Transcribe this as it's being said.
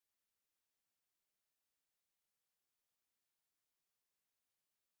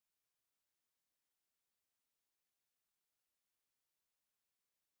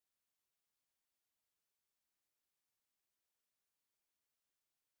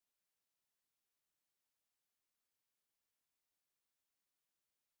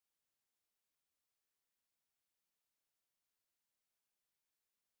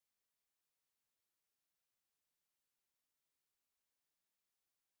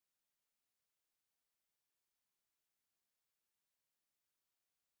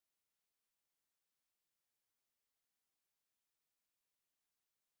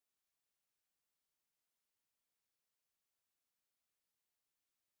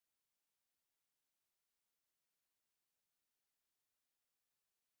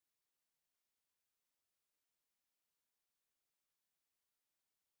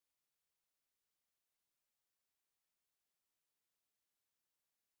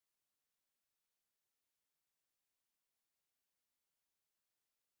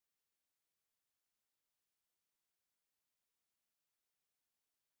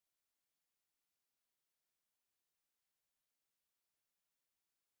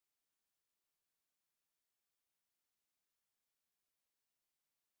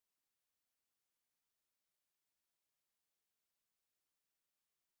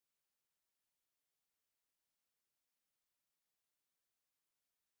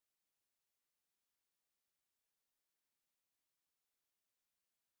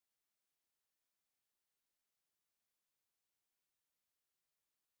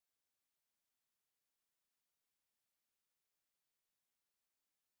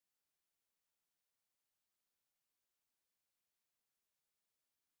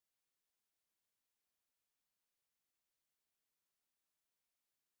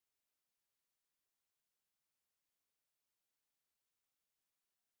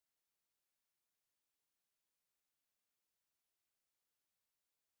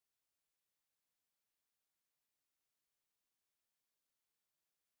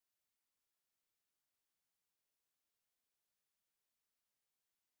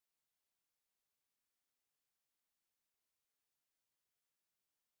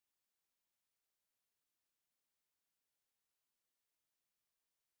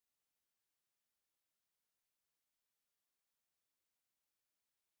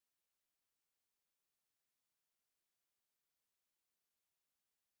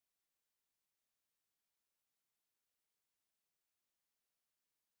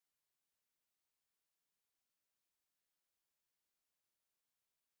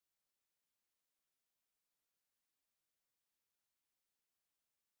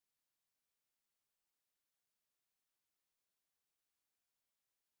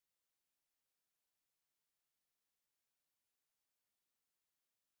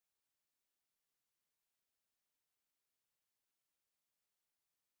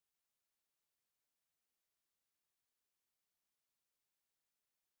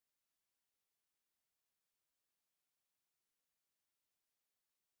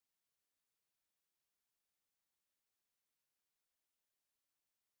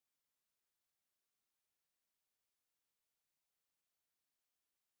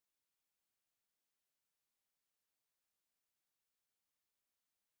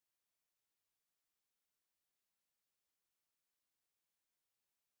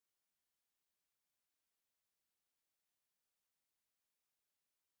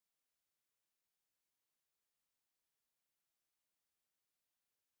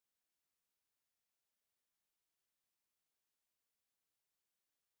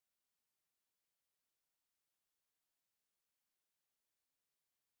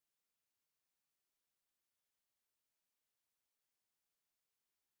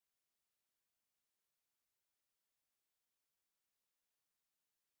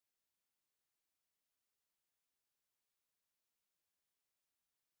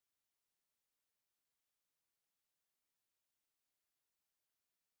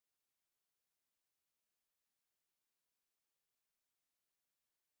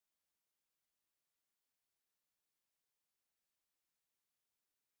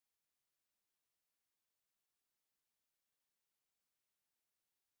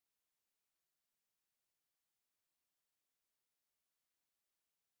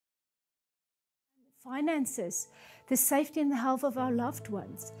finances, the safety and the health of our loved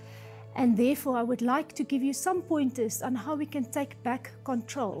ones. And therefore, I would like to give you some pointers on how we can take back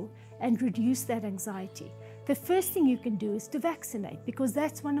control and reduce that anxiety. The first thing you can do is to vaccinate, because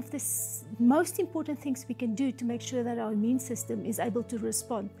that's one of the most important things we can do to make sure that our immune system is able to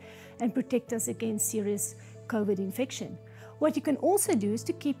respond and protect us against serious COVID infection. What you can also do is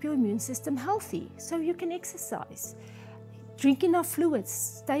to keep your immune system healthy, so you can exercise. Drink enough fluids,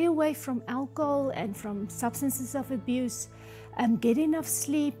 stay away from alcohol and from substances of abuse, get enough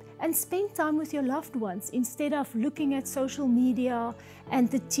sleep, and spend time with your loved ones instead of looking at social media and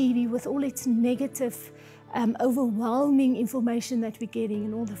the TV with all its negative, overwhelming information that we're getting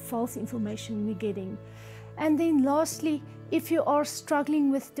and all the false information we're getting. And then lastly, if you are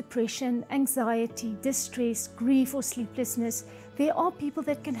struggling with depression, anxiety, distress, grief, or sleeplessness, there are people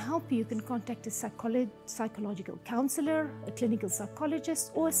that can help you. You can contact a psychological counselor, a clinical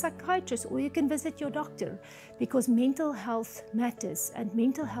psychologist, or a psychiatrist, or you can visit your doctor, because mental health matters and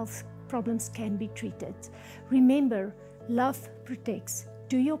mental health problems can be treated. Remember, love protects.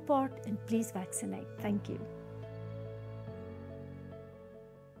 Do your part and please vaccinate. Thank you.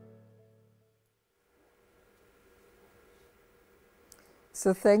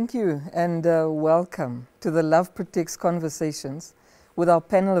 So thank you and welcome to the Love Protects Conversations with our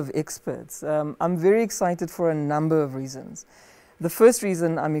panel of experts. I'm very excited for a number of reasons. The first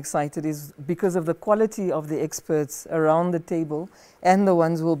reason I'm excited is because of the quality of the experts around the table and the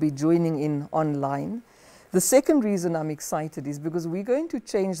ones who will be joining in online. The second reason I'm excited is because we're going to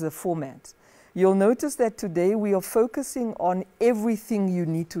change the format. You'll notice that today we are focusing on everything you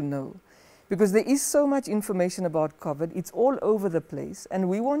need to know, because there is so much information about COVID. It's all over the place, and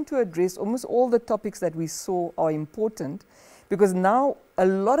we want to address almost all the topics that we saw are important, because now a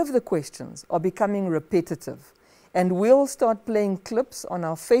lot of the questions are becoming repetitive, and we'll start playing clips on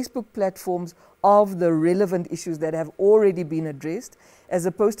our Facebook platforms of the relevant issues that have already been addressed, as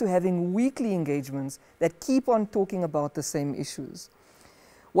opposed to having weekly engagements that keep on talking about the same issues.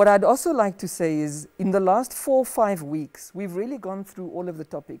 What I'd also like to say is, in the last 4 or 5 weeks, we've really gone through all of the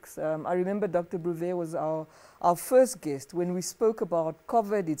topics. I remember Dr. Bruvet was our first guest when we spoke about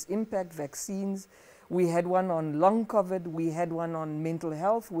COVID, its impact, vaccines. We had one on long COVID. We had one on mental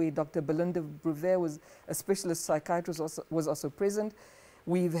health, where Dr. Belinda Bruvet, was a specialist psychiatrist, was also present.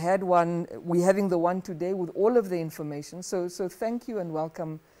 We've had one, we're having the one today with all of the information. So thank you and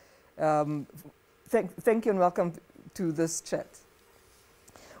welcome. Thank you and welcome to this chat.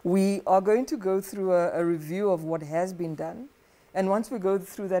 We are going to go through a review of what has been done. And once we go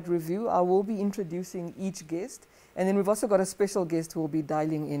through that review, I will be introducing each guest. And then we've also got a special guest who will be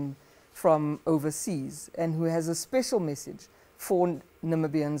dialing in from overseas and who has a special message for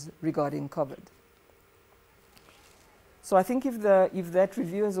Namibians regarding COVID. So I think if that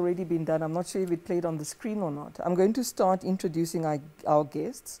review has already been done, I'm not sure if it played on the screen or not. I'm going to start introducing our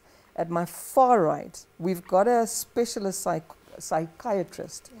guests. At my far right, we've got a specialist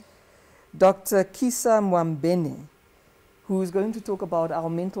psychiatrist, Dr. Kisa Mwambene, who is going to talk about our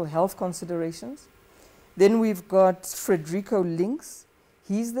mental health considerations. Then we've got Frederico Links.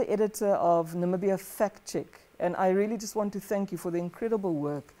 He's the editor of Namibia Fact Check. And I really just want to thank you for the incredible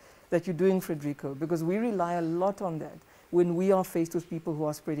work that you're doing, Frederico, because we rely a lot on that when we are faced with people who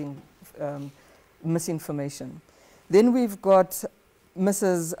are spreading misinformation. Then we've got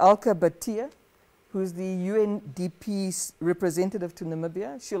Mrs. Alka Batia, who's the UNDP representative to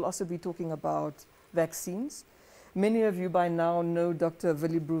Namibia. She'll also be talking about vaccines. Many of you by now know Dr.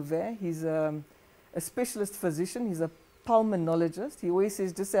 Willy Bruvet. He's a specialist physician. He's a pulmonologist. He always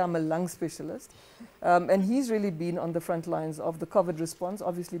says, just say I'm a lung specialist. And he's really been on the front lines of the COVID response,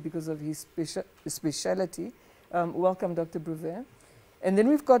 obviously because of his speciality. Welcome, Dr. Bruvet. And then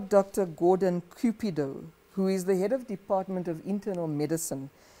we've got Dr. Gordon Cupido, who is the head of Department of Internal Medicine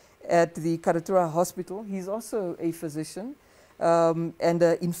at the Karatura Hospital. He's also a physician and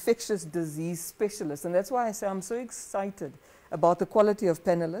an infectious disease specialist. And that's why I say I'm so excited about the quality of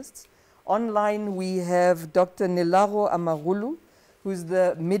panelists. Online, we have Dr. Nelaro Amarulu, who's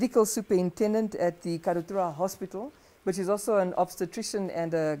the medical superintendent at the Karatura Hospital, but she's also an obstetrician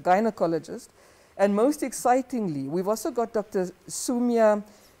and a gynecologist. And most excitingly, we've also got Dr. Sumya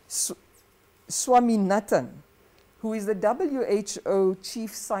Swaminathan, who is the WHO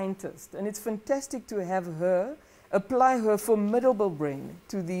chief scientist. And it's fantastic to have her apply her formidable brain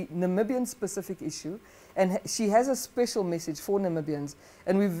to the Namibian-specific issue. And she has a special message for Namibians.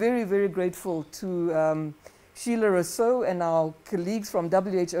 And we're very, very grateful to Sheila Rousseau and our colleagues from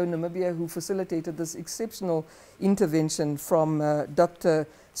WHO Namibia who facilitated this exceptional intervention from Dr.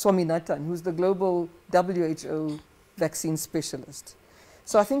 Swaminathan, who's the global WHO vaccine specialist.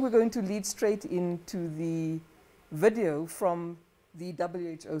 So I think we're going to lead straight into the video from the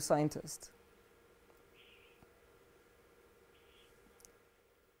WHO scientist.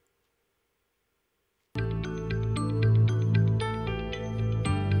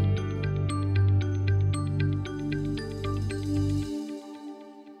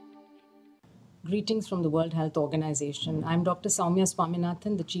 Greetings from the World Health Organization. I'm Dr. Soumya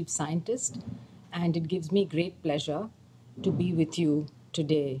Swaminathan, the Chief Scientist, and it gives me great pleasure to be with you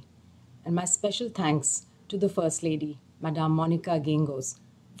today. And my special thanks to the First Lady, Madame Monica Gingos,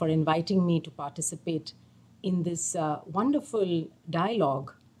 for inviting me to participate in this wonderful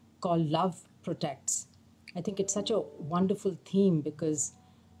dialogue called Love Protects. I think it's such a wonderful theme because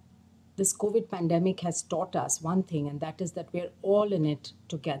this COVID pandemic has taught us one thing, and that is that we're all in it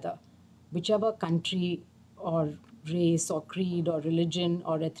together. Whichever country or race or creed or religion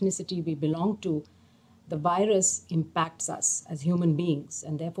or ethnicity we belong to, the virus impacts us as human beings,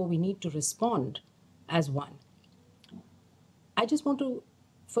 and therefore we need to respond as one. I just want to,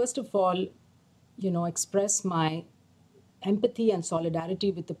 first of all, express my empathy and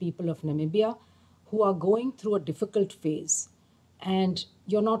solidarity with the people of Namibia who are going through a difficult phase. And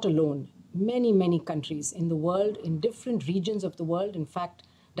you're not alone. Many, many countries in the world, in different regions of the world, in fact,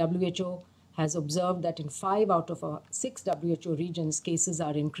 WHO has observed that in 5 out of 6 WHO regions, cases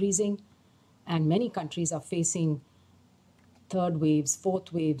are increasing, and many countries are facing third waves,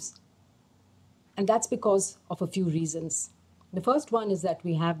 fourth waves. And that's because of a few reasons. The first one is that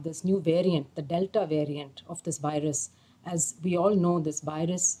we have this new variant, the Delta variant of this virus. As we all know, this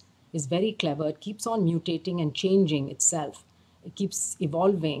virus is very clever. It keeps on mutating and changing itself. It keeps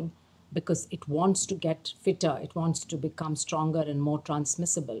evolving because it wants to get fitter. It wants to become stronger and more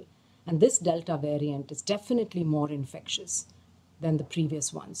transmissible. And this Delta variant is definitely more infectious than the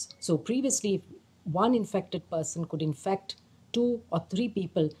previous ones. So previously, one infected person could infect 2 or 3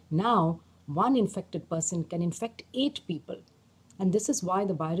 people. Now, one infected person can infect 8 people. And this is why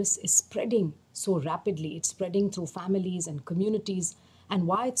the virus is spreading so rapidly. It's spreading through families and communities, and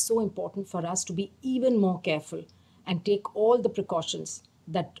why it's so important for us to be even more careful and take all the precautions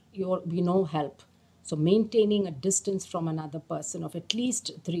that we know help. So maintaining a distance from another person of at least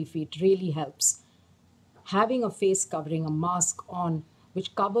 3 feet really helps. Having a face covering, a mask on,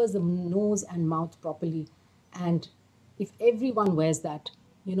 which covers the nose and mouth properly. And if everyone wears that,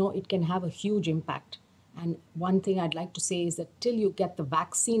 it can have a huge impact. And one thing I'd like to say is that till you get the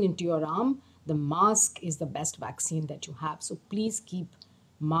vaccine into your arm, the mask is the best vaccine that you have. So please keep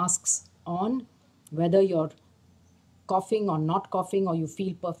masks on, whether you're coughing or not coughing, or you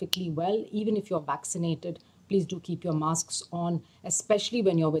feel perfectly well. Even if you're vaccinated, please do keep your masks on, especially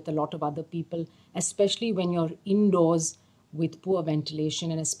when you're with a lot of other people, especially when you're indoors with poor ventilation,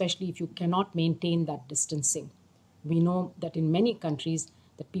 and especially if you cannot maintain that distancing. We know that in many countries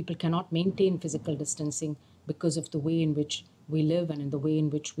that people cannot maintain physical distancing because of the way in which we live and in the way in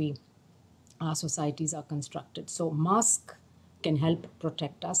which our societies are constructed. So mask can help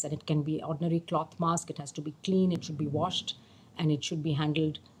protect us, and it can be ordinary cloth mask. It has to be clean, it should be washed, and it should be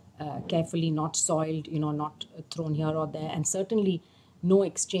handled carefully, not soiled, not thrown here or there, and certainly no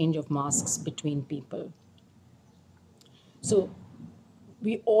exchange of masks between people. So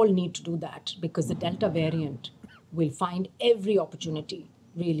we all need to do that because the Delta variant will find every opportunity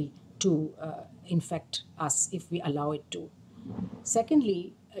really to infect us if we allow it to.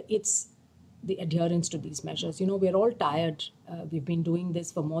 Secondly, it's the adherence to these measures. We're all tired. We've been doing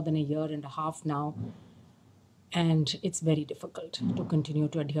this for more than a year and a half now, and it's very difficult to continue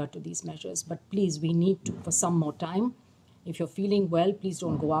to adhere to these measures. But please, we need to for some more time. If you're feeling well, please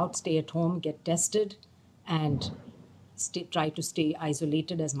don't go out, stay at home, get tested, and try to stay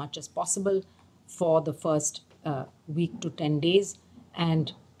isolated as much as possible for the first week to 10 days.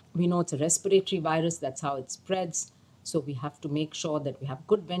 And we know it's a respiratory virus, that's how it spreads. So we have to make sure that we have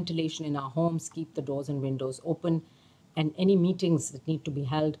good ventilation in our homes, keep the doors and windows open, and any meetings that need to be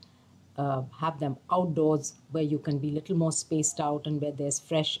held, have them outdoors where you can be a little more spaced out and where there's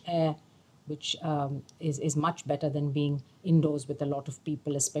fresh air, which is much better than being indoors with a lot of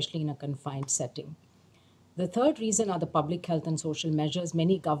people, especially in a confined setting. The third reason are the public health and social measures.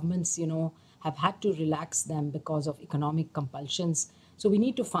 Many governments, have had to relax them because of economic compulsions. So we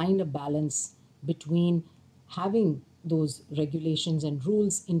need to find a balance between having those regulations and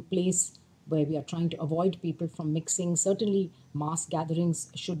rules in place where we are trying to avoid people from mixing. Certainly, mass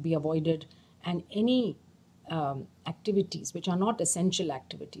gatherings should be avoided, and any activities which are not essential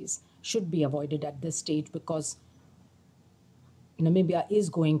activities should be avoided at this stage because Namibia is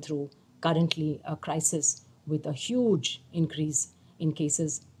going through currently a crisis with a huge increase in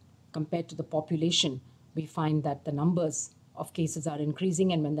cases compared to the population. We find that the numbers of cases are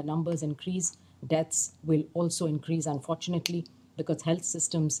increasing, and when the numbers increase, deaths will also increase, unfortunately, because health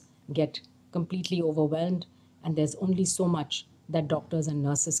systems get completely overwhelmed, and there's only so much that doctors and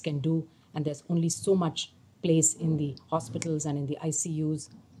nurses can do, and there's only so much place in the hospitals and in the ICUs,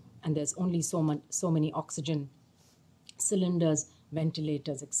 and there's only so many oxygen cylinders,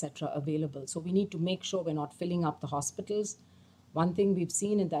 ventilators, etc. available. So we need to make sure we're not filling up the hospitals. One thing we've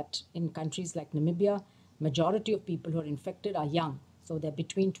seen is that in countries like Namibia, majority of people who are infected are young. So they're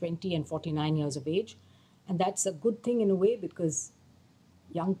between 20 and 49 years of age. And that's a good thing in a way, because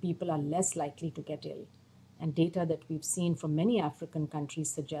young people are less likely to get ill. And data that we've seen from many African countries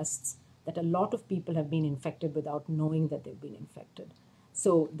suggests that a lot of people have been infected without knowing that they've been infected.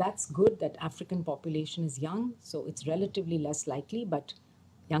 So that's good that African population is young, so it's relatively less likely, but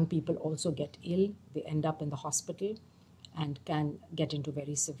young people also get ill. They end up in the hospital and can get into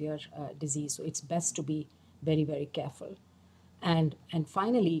very severe disease. So it's best to be very, very careful. And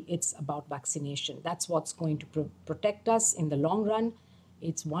finally, it's about vaccination. That's what's going to protect us in the long run.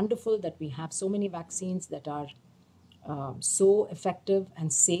 It's wonderful that we have so many vaccines that are so effective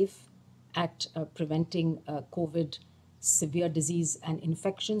and safe at preventing COVID, severe disease and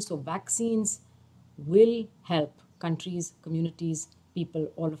infection. So vaccines will help countries, communities,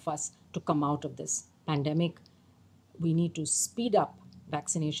 people, all of us to come out of this pandemic. We need to speed up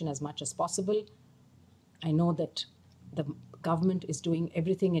vaccination as much as possible. I know that the government is doing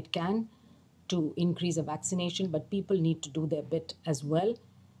everything it can to increase the vaccination, but people need to do their bit as well.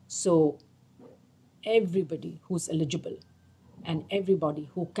 So everybody who's eligible and everybody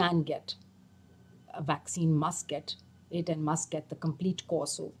who can get a vaccine must get it and must get the complete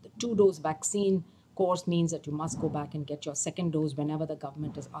course. So the 2-dose vaccine course means that you must go back and get your second dose whenever the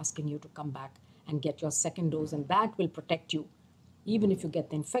government is asking you to come back and get your second dose, and that will protect you. Even if you get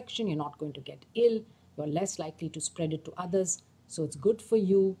the infection, you're not going to get ill, you're less likely to spread it to others. So it's good for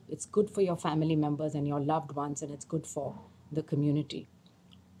you, it's good for your family members and your loved ones, and it's good for the community.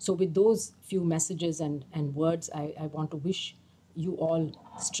 So with those few messages and words, I want to wish you all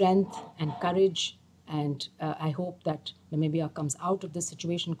strength and courage. And I hope that Namibia comes out of this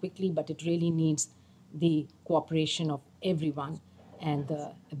situation quickly, but it really needs the cooperation of everyone and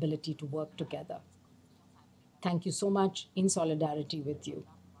the ability to work together. Thank you so much, in solidarity with you.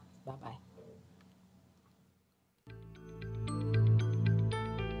 Bye-bye.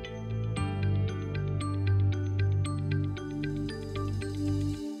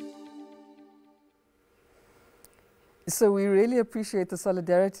 So we really appreciate the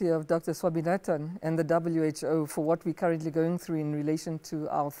solidarity of Dr. Swaminathan and the WHO for what we're currently going through in relation to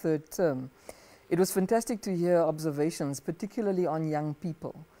our third term. It was fantastic to hear observations, particularly on young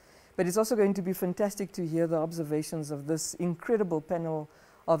people. But it's also going to be fantastic to hear the observations of this incredible panel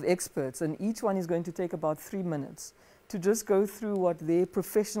of experts. And each one is going to take about 3 minutes to just go through what their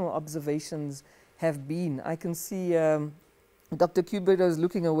professional observations have been. I can see Dr. Cupido is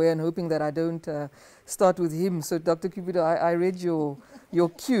looking away and hoping that I don't start with him. So Dr. Cupido, I read your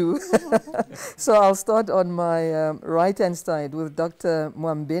cue. So I'll start on my right-hand side with Dr.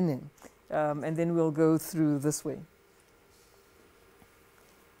 Mwambene, and then we'll go through this way.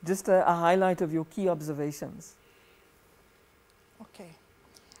 Just a highlight of your key observations. Okay.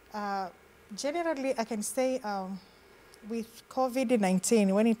 Generally, I can say with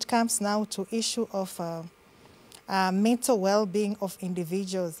COVID-19, when it comes now to issue of mental well-being of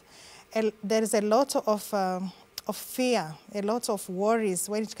individuals, there is a lot of fear, a lot of worries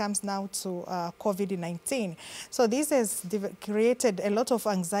when it comes now to COVID-19. So this has created a lot of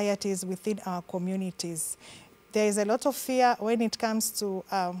anxieties within our communities. There is a lot of fear when it comes to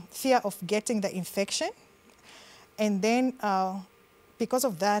fear of getting the infection. And then because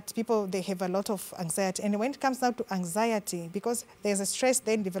of that, people, they have a lot of anxiety. And when it comes now to anxiety, because there's a stress,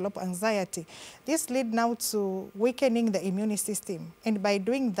 then develop anxiety. This lead now to weakening the immune system. And by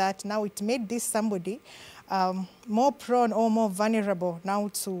doing that, now it made this somebody more prone or more vulnerable now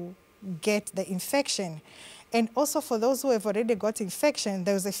to get the infection. And also for those who have already got infection,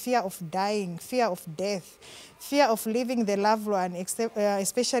 there's a fear of dying, fear of death, fear of leaving the loved one,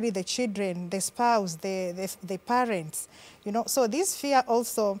 especially the children, the spouse, the parents. You know, so this fear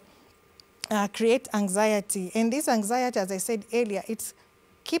also create anxiety. And this anxiety, as I said earlier, it's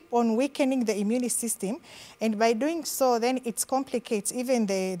keep on weakening the immune system. And by doing so, then it complicates even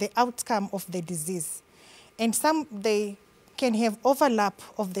the outcome of the disease. And some, they can have overlap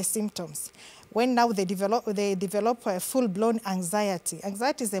of the symptoms. When now they develop a full-blown anxiety.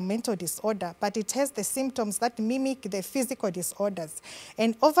 Anxiety is a mental disorder, but it has the symptoms that mimic the physical disorders.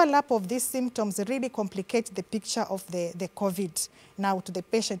 And overlap of these symptoms really complicates the picture of the COVID now to the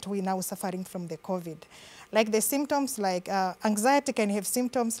patient who is now suffering from the COVID. Like the symptoms like anxiety can have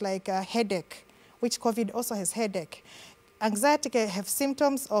symptoms like headache, which COVID also has headache. Anxiety can have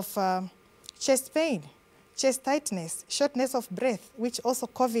symptoms of chest pain, chest tightness, shortness of breath, which also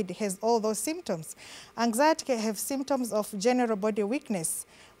COVID has all those symptoms. Anxiety can have symptoms of general body weakness,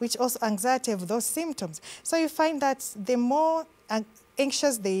 which also anxiety have those symptoms. So you find that the more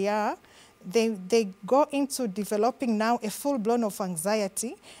anxious they are, they go into developing now a full-blown of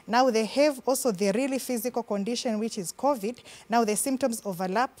anxiety. Now they have also the really physical condition, which is COVID. Now the symptoms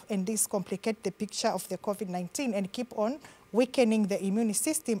overlap, and this complicate the picture of the COVID-19 and keep on weakening the immune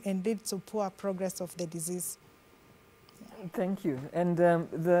system and lead to poor progress of the disease. Yeah. Thank you. And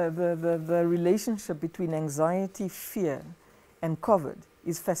the relationship between anxiety, fear, and COVID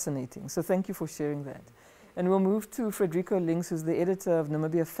is fascinating. So thank you for sharing that. And we'll move to Frederico Links, who's the editor of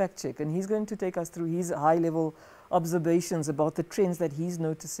Namibia Fact Check, and he's going to take us through his high-level observations about the trends that he's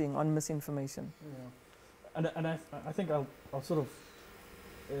noticing on misinformation. Yeah. And I think I'll sort of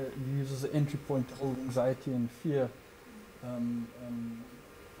use as an entry point the whole anxiety and fear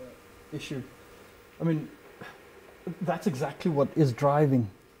issue. I mean, that's exactly what is driving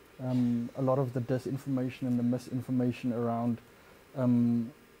a lot of the disinformation and the misinformation around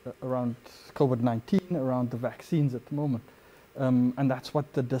COVID-19, around the vaccines at the moment. And that's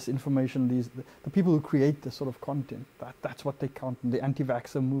what the disinformation, the people who create this sort of content, that's what they count, the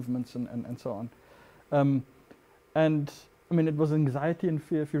anti-vaxxer movements and so on. And I mean, it was anxiety and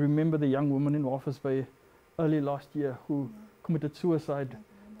fear. If you remember the young woman in Walvis Bay early last year who committed suicide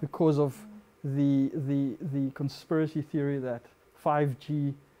because of the conspiracy theory that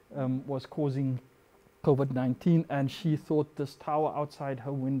 5G was causing COVID-19, and she thought this tower outside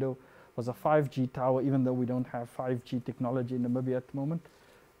her window was a 5G tower, even though we don't have 5G technology in Namibia at the moment.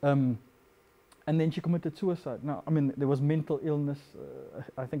 And then she committed suicide. Now, I mean, there was mental illness,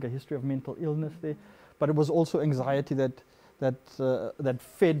 I think a history of mental illness there, but it was also anxiety that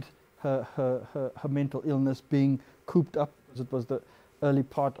fed her mental illness, being cooped up, because it was the early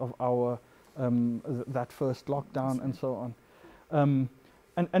part of our that first lockdown and so on.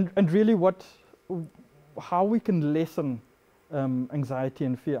 And really how we can lessen anxiety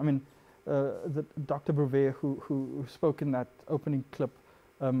and fear. I mean, Dr. Brevet, who spoke in that opening clip,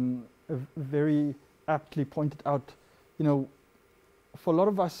 very aptly pointed out, you know, for a lot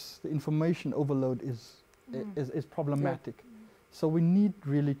of us, the information overload is problematic. Yeah. So we need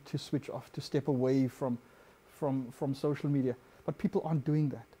really to switch off, to step away from social media. But people aren't doing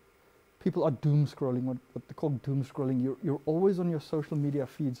that. People are doom scrolling, what they call doom scrolling. You're always on your social media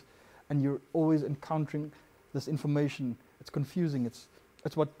feeds, and you're always encountering this information. It's confusing. It's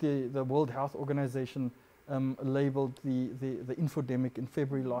what the World Health Organization labeled the infodemic in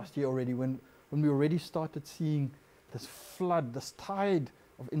February last year already, when we already started seeing this flood, this tide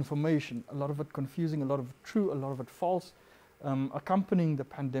of information, a lot of it confusing, a lot of it true, a lot of it false, accompanying the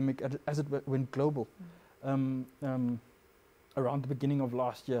pandemic as it went global. Around the beginning of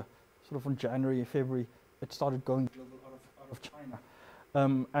last year, sort of from January, February, it started going global out of China.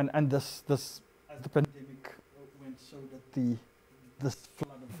 And this, as the pandemic went, so did this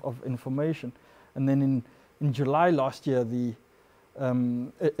flood of information. And then in July last year,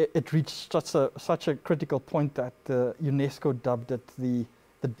 it reached such a critical point that UNESCO dubbed it the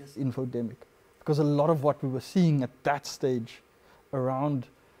disinfodemic, because a lot of what we were seeing at that stage around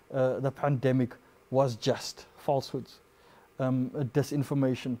the pandemic was just falsehoods,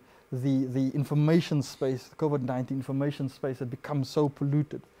 disinformation. The information space, the COVID-19 information space, had become so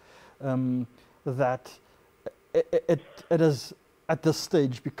polluted that it has at this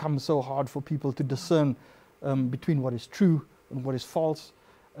stage become so hard for people to discern between what is true and what is false.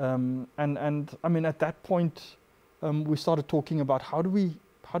 And I mean, at that point, we started talking about how do we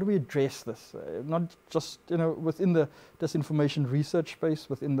address this, not just within the disinformation research space,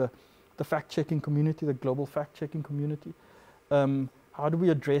 within the fact-checking community, the global fact-checking community. How do we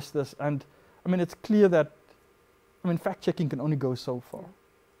address this? And I mean, it's clear that fact-checking can only go so far.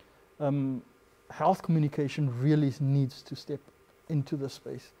 Health communication really needs to step into this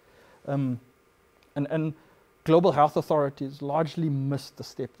space, and global health authorities largely missed the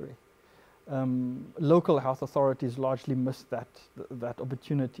step there. Local health authorities largely missed that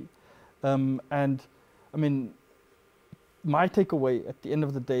opportunity. And I mean, my takeaway at the end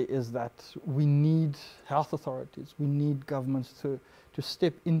of the day is that we need health authorities, we need governments to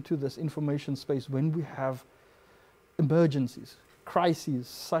step into this information space when we have emergencies, crises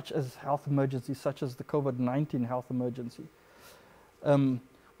such as health emergencies, such as the COVID-19 health emergency,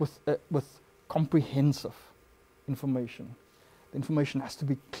 with comprehensive information. The information has to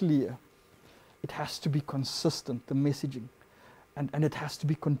be clear. It has to be consistent, the messaging, and it has to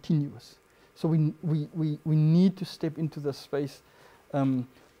be continuous. So we need to step into this space,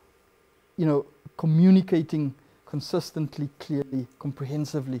 communicating consistently, clearly,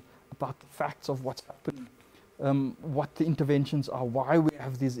 comprehensively about the facts of what's happening, what the interventions are, why we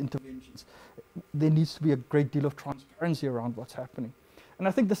have these interventions. There needs to be a great deal of transparency around what's happening. And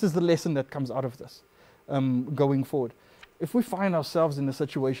I think this is the lesson that comes out of this going forward. If we find ourselves in a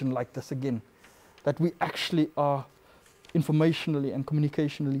situation like this again, that we actually are informationally and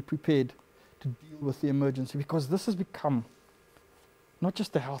communicationally prepared to deal with the emergency, because this has become not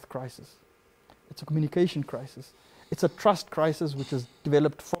just a health crisis, it's a communication crisis. It's a trust crisis which has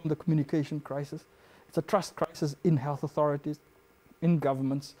developed from the communication crisis. It's a trust crisis in health authorities, in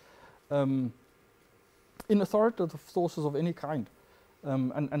governments, in authoritative sources of any kind.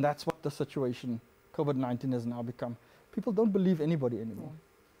 And that's what the situation COVID-19 has now become. People don't believe anybody anymore.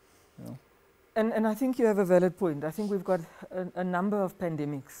 You know? And I think you have a valid point. I think we've got a number of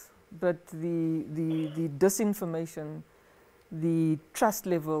pandemics, but the disinformation, the trust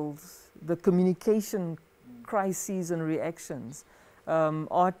levels, the communication crises and reactions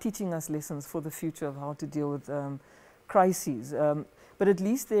are teaching us lessons for the future of how to deal with crises. But at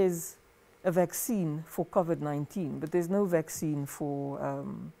least there's a vaccine for COVID-19, but there's no vaccine for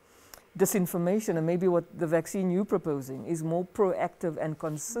disinformation. And maybe what the vaccine you're proposing is more proactive and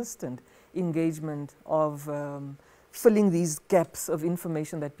consistent engagement of filling these gaps of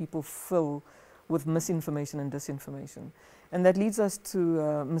information that people fill with misinformation and disinformation. And that leads us to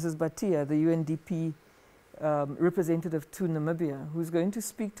Mrs. Batia, the UNDP representative to Namibia, who's going to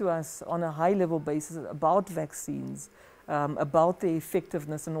speak to us on a high-level basis about vaccines, about their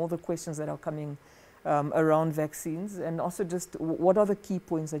effectiveness and all the questions that are coming around vaccines, and also just what are the key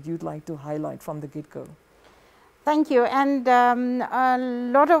points that you'd like to highlight from the get-go? Thank you. And a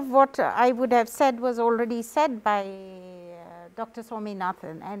lot of what I would have said was already said by Dr.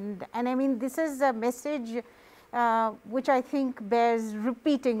 Swaminathan. And I mean, this is a message which I think bears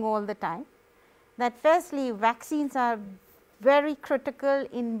repeating all the time, that firstly, vaccines are very critical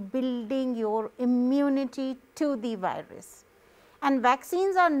in building your immunity to the virus. And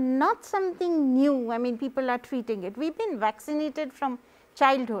vaccines are not something new. I mean, people are treating it. We've been vaccinated from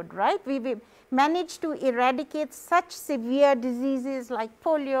childhood, right? We've managed to eradicate such severe diseases like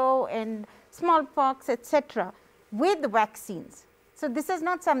polio and smallpox, etc., with vaccines. So this is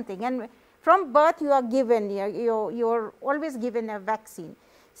not something, and from birth you are given, you're always given a vaccine.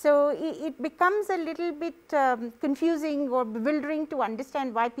 So it becomes a little bit confusing or bewildering to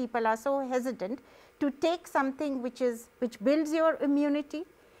understand why people are so hesitant to take something which builds your immunity,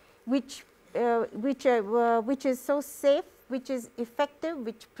 which is so safe, which is effective,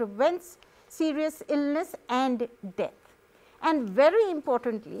 which prevents serious illness and death. And very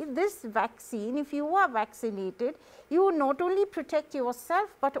importantly, this vaccine, if you are vaccinated, you not only protect yourself,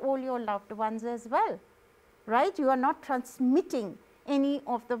 but all your loved ones as well, right? You are not transmitting any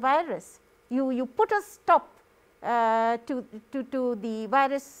of the virus. You put a stop to the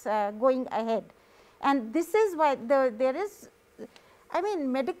virus going ahead. And this is why there is, I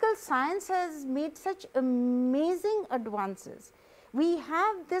mean, medical science has made such amazing advances. We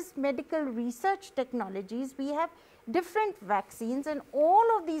have this medical research technologies, we have different vaccines, and all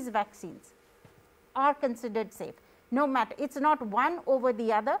of these vaccines are considered safe. No matter, it's not one over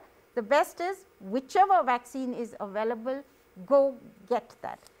the other. The best is whichever vaccine is available, go get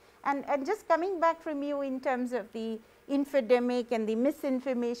that. And just coming back from you in terms of the infodemic and the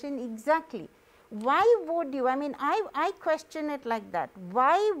misinformation, exactly. Why would you, I mean, I question it like that.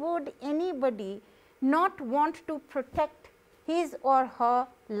 Why would anybody not want to protect his or her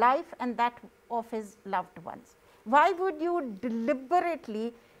life and that of his loved ones? Why would you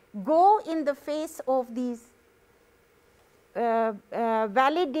deliberately go in the face of these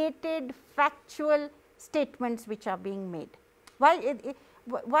validated factual statements which are being made? Why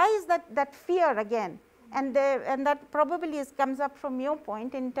is that fear again? And that probably comes up from your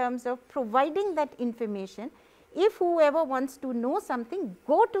point in terms of providing that information. If whoever wants to know something,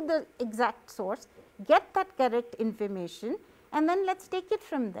 go to the exact source, get that correct information, and then let's take it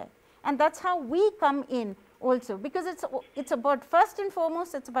from there. And that's how we come in also, because it's about, first and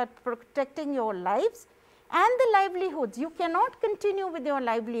foremost, it's about protecting your lives and the livelihoods. You cannot continue with your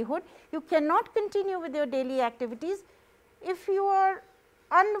livelihood, you cannot continue with your daily activities if you are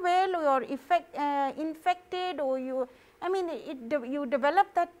unwell or infected, or you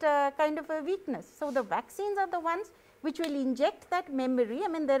develop that kind of a weakness. So the vaccines are the ones which will inject that memory. I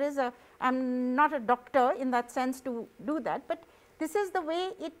mean, there is a, I'm not a doctor in that sense to do that, but this is the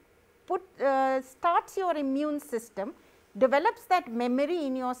way it starts your immune system, develops that memory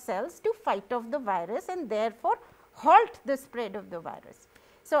in your cells to fight off the virus and therefore halt the spread of the virus.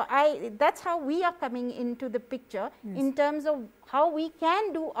 So, that is how we are coming into the picture in terms of how we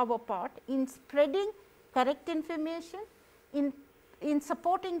can do our part in spreading correct information, in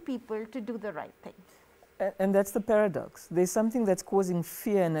supporting people to do the right thing. And that's the paradox. There's something that's causing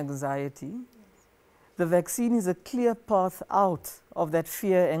fear and anxiety. The vaccine is a clear path out of that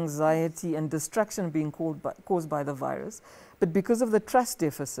fear, anxiety, and destruction being caused by the virus. But because of the trust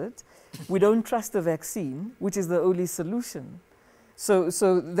deficit, we don't trust the vaccine, which is the only solution. So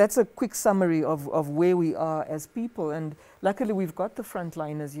that's a quick summary of where we are as people. And luckily, we've got the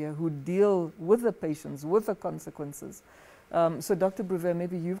frontliners here who deal with the patients, with the consequences. So Dr. Brewer,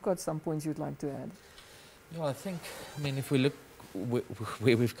 maybe you've got some points you'd like to add. No, I think, I mean, if we look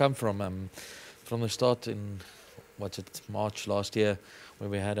where we've come from the start in, March last year, where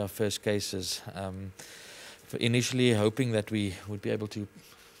we had our first cases, initially hoping that we would be able to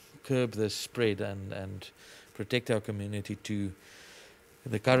curb the spread and protect our community, to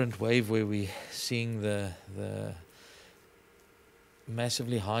the current wave where we're seeing the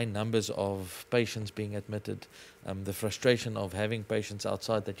massively high numbers of patients being admitted, the frustration of having patients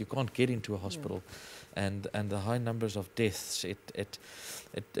outside that you can't get into a hospital, and the high numbers of deaths. It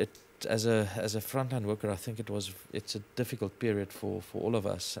as a frontline worker, I think it's a difficult period for all of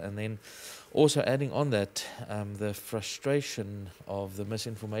us. And then also adding on that, the frustration of the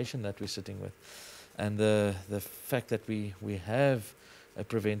misinformation that we're sitting with, and the fact that we have a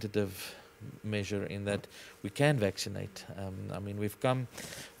preventative measure in that we can vaccinate. I mean, we've come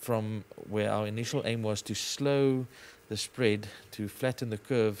from where our initial aim was to slow the spread, to flatten the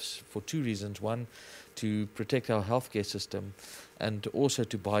curves, for two reasons. One, to protect our healthcare system, and also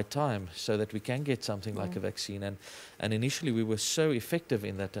to buy time so that we can get something like a vaccine. And initially we were so effective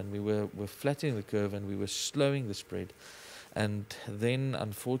in that, and we were flattening the curve and we were slowing the spread. And then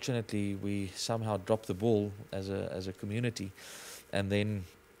unfortunately we somehow dropped the ball as a community, and then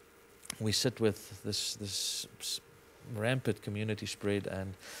we sit with this rampant community spread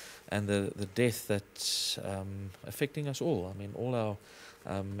and the death that's affecting us all. I mean, all our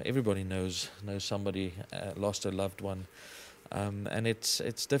everybody knows somebody lost a loved one, and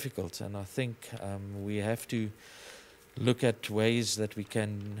it's difficult. And I think we have to look at ways that we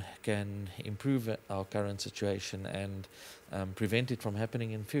can improve our current situation and prevent it from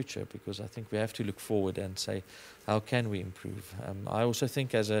happening in future, because I think we have to look forward and say, how can we improve? I also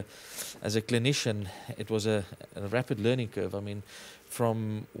think as a clinician, it was a rapid learning curve. I mean,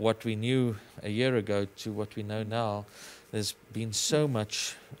 from what we knew a year ago to what we know now, there's been so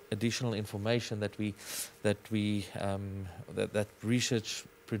much additional information that research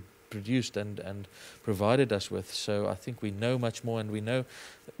produced and provided us with. So I think we know much more, and we know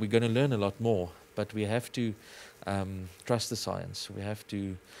we're going to learn a lot more. But we have to trust the science. We have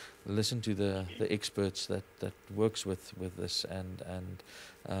to listen to the experts that works with this, and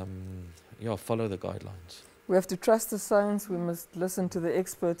follow the guidelines. We have to trust the science. We must listen to the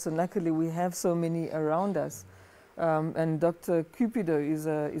experts, and luckily we have so many around us. And Dr. Cupido is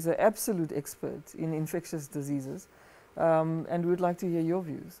an absolute expert in infectious diseases, and we'd like to hear your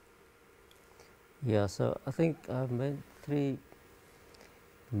views. Yeah, so I think I've made three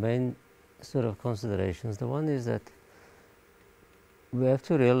main sort of considerations. The one is that we have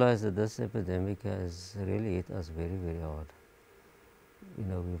to realize that this epidemic has really hit us very, very hard. You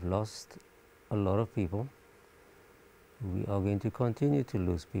know, we've lost a lot of people. We are going to continue to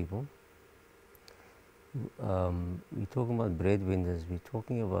lose people. We're talking about breadwinners, we're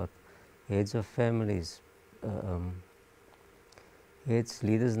talking about heads of families, heads,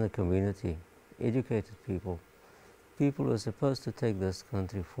 leaders in the community, educated people, people who are supposed to take this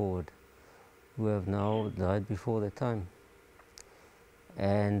country forward, who have now died before their time.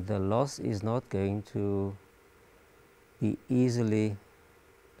 And the loss is not going to be easily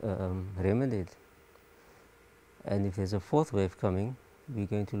remedied. And if there's a fourth wave coming, we're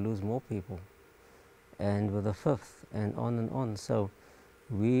going to lose more people. And with a fifth, and on and on. So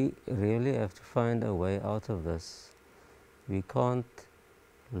we really have to find a way out of this. We can't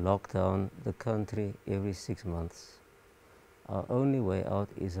lock down the country every 6 months. Our only way out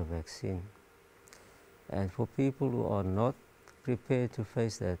is a vaccine. And for people who are not prepared to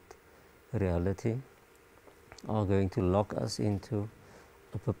face that reality, are going to lock us into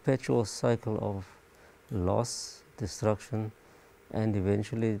a perpetual cycle of loss, destruction, and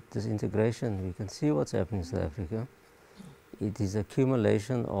eventually disintegration. We can see what's happening in South Africa. It is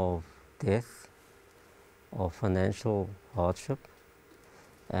accumulation of death, of financial hardship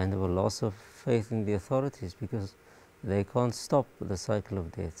and of a loss of faith in the authorities, because they can't stop the cycle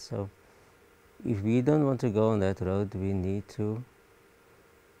of death. So if we don't want to go on that road, we need to,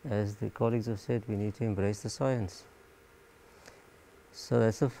 as the colleagues have said, we need to embrace the science. So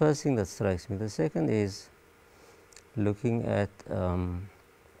that's the first thing that strikes me. The second is looking at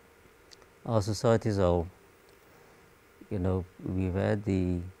our society as a whole. You know, we've had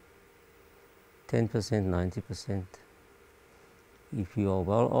the 10%, 90%. If you are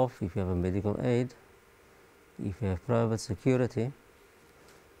well off, if you have a medical aid, if you have private security,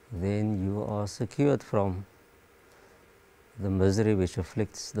 then you are secured from the misery which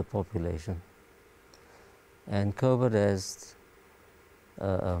afflicts the population. And COVID has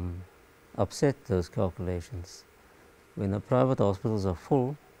upset those calculations. When the private hospitals are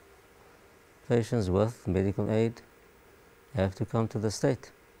full, patients with medical aid have to come to the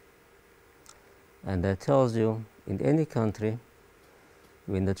state. And that tells you, in any country,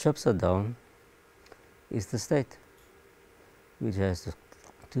 when the chips are down, it's the state which has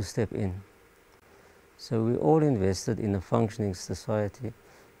to step in. So we all invested in a functioning society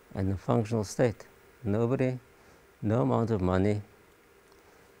and a functional state. Nobody, no amount of money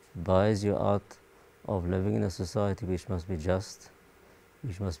buys you out of living in a society which must be just,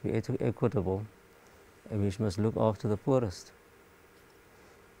 which must be equitable, and which must look after the poorest.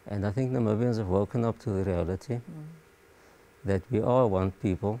 And I think Namibians have woken up to the reality that we are one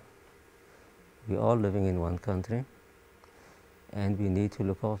people, we are living in one country, and we need to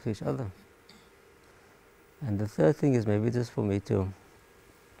look after each other. And the third thing is maybe just for me to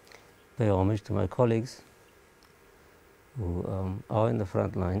pay homage to my colleagues who are in the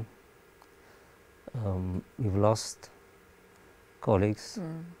front line. We've lost colleagues,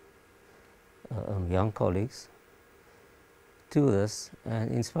 young colleagues, to this, and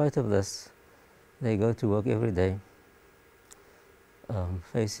in spite of this, they go to work every day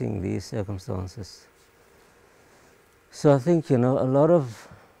facing these circumstances. So I think, you know, a lot of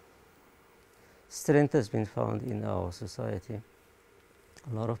strength has been found in our society.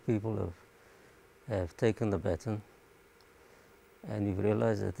 A lot of people have taken the baton, and we've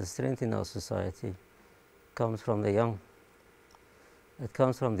realized that the strength in our society comes from the young. It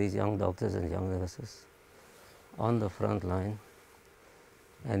comes from these young doctors and young nurses on the front line,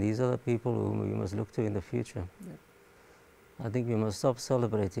 and these are the people whom we must look to in the future. Yeah. I think we must stop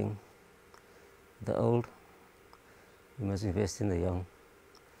celebrating the old. We must invest in the young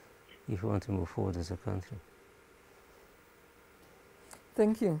if we want to move forward as a country.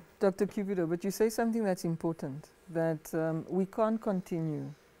 Thank you, Dr. Cupido. But you say something that's important, that we can't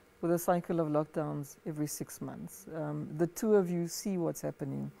continue with a cycle of lockdowns every 6 months. The two of you see what's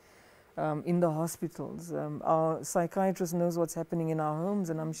happening in the hospitals. Our psychiatrist knows what's happening in our homes,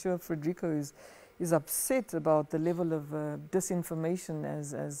 and I'm sure Frederico is upset about the level of disinformation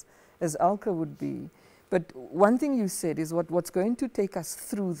as Alka would be. But one thing you said is what's going to take us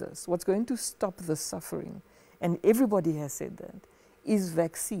through this, what's going to stop the suffering, and everybody has said that, is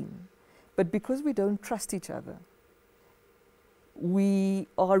vaccine. But because we don't trust each other, we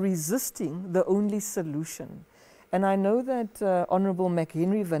are resisting the only solution. And I know that Honorable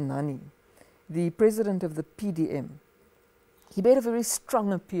McHenry Vanani, the president of the PDM, he made a very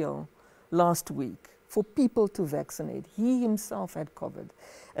strong appeal last week for people to vaccinate. He himself had COVID.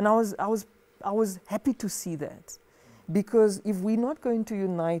 And I was happy to see that, because if we're not going to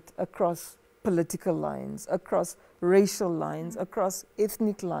unite across political lines, across racial lines, across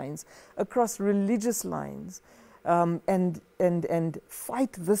ethnic lines, across religious lines, and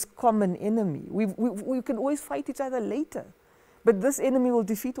fight this common enemy. We can always fight each other later, but this enemy will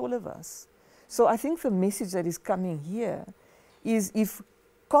defeat all of us. So I think the message that is coming here is, if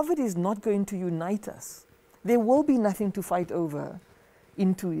COVID is not going to unite us, there will be nothing to fight over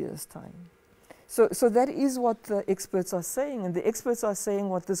in 2 years' time. So that is what the experts are saying, and the experts are saying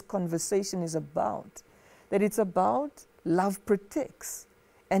what this conversation is about, that it's about love protects,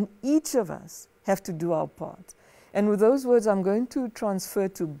 and each of us have to do our part. And with those words, I'm going to transfer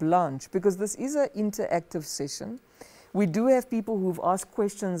to Blanche, because this is an interactive session. We do have people who've asked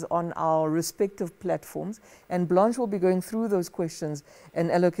questions on our respective platforms, and Blanche will be going through those questions and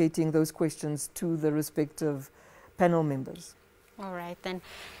allocating those questions to the respective panel members. All right, then.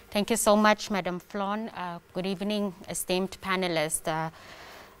 Thank you so much, Madam FLON. Good evening, esteemed panelists.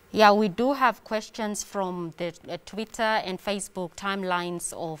 Yeah, we do have questions from the Twitter and Facebook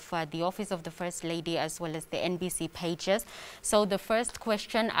timelines of the Office of the First Lady, as well as the NBC pages. So the first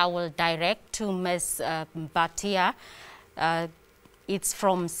question I will direct to Ms. Batia. It's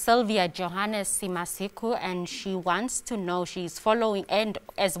from Sylvia Johannes Simasiku, and she wants to know, she's following, and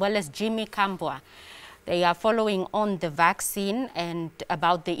as well as Jimmy Kambwa. They are following on the vaccine and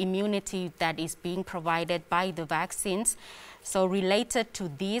about the immunity that is being provided by the vaccines. So related to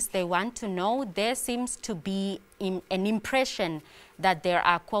this, they want to know, there seems to be an impression that there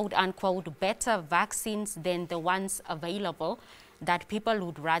are quote unquote better vaccines than the ones available that people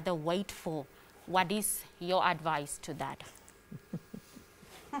would rather wait for. What is your advice to that?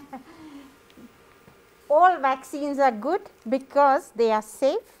 All vaccines are good because they are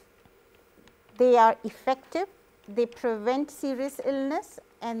safe, they are effective, they prevent serious illness,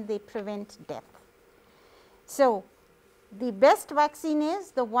 and they prevent death. So, the best vaccine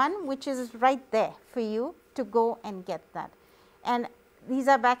is the one which is right there for you to go and get that. And these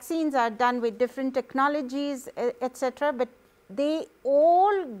are vaccines are done with different technologies, etc., but they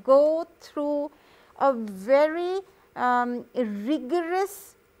all go through a very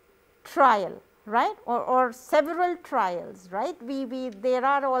rigorous trial, right, or several trials, right. There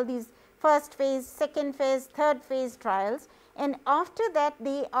are all these first phase, second phase, third phase trials, and after that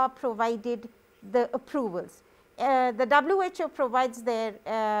they are provided the approvals. The WHO provides their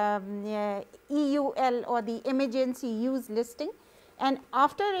EUL or the emergency use listing, and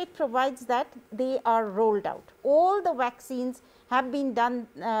after it provides that, they are rolled out. All the vaccines have been done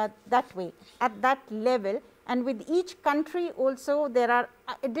that way, at that level, and with each country also there are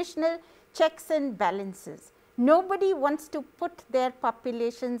additional checks and balances. Nobody wants to put their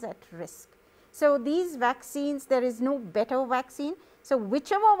populations at risk. So, these vaccines, there is no better vaccine. So,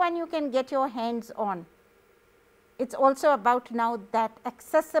 whichever one you can get your hands on, it is also about now that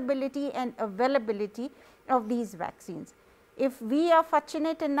accessibility and availability of these vaccines. If we are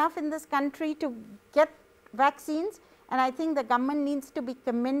fortunate enough in this country to get vaccines, and I think the government needs to be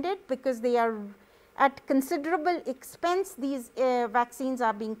commended because they are at considerable expense, these vaccines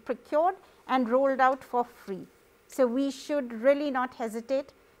are being procured and rolled out for free. So, we should really not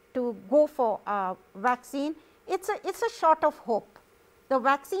hesitate to go for a vaccine. It's a shot of hope. The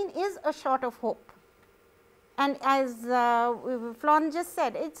vaccine is a shot of hope. And as FLON just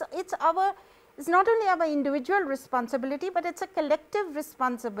said, it's not only our individual responsibility, but it's a collective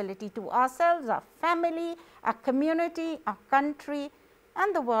responsibility to ourselves, our family, our community, our country,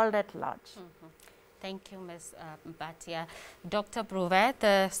 and the world at large. Thank you, Ms. Bhatia. Dr. Bruvet,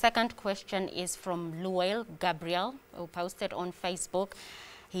 the second question is from Luel Gabriel, who posted on Facebook.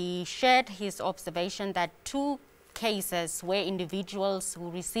 He shared his observation that 2 cases where individuals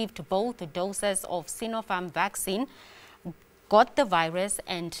who received both doses of Sinopharm vaccine got the virus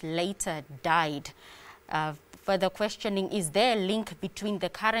and later died. Further questioning, is there a link between the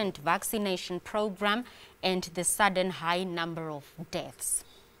current vaccination program and the sudden high number of deaths?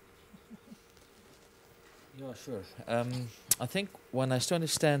 Yeah, sure. I think one has to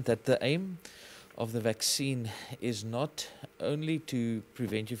understand that the aim of the vaccine is not only to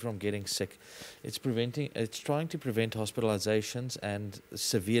prevent you from getting sick. It's trying to prevent hospitalizations and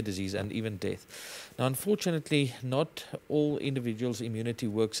severe disease and even death. Now, unfortunately, not all individuals' immunity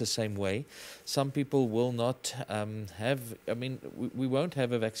works the same way. Some people will not we won't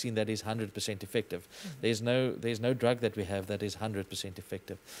have a vaccine that is 100% effective. There's no drug that we have that is 100%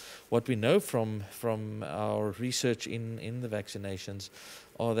 effective. What we know from our research in the vaccinations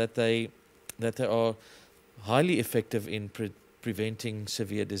are that they are highly effective in preventing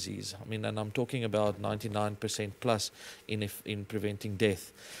severe disease. And I'm talking about 99% plus in preventing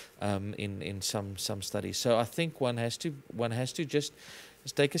death in some studies. So I think one has to just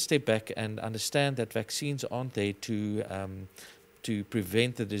take a step back and understand that vaccines aren't there to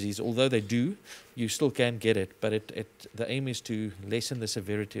prevent the disease. Although they do, you still can get it, but the aim is to lessen the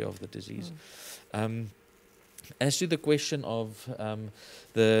severity of the disease. As to the question of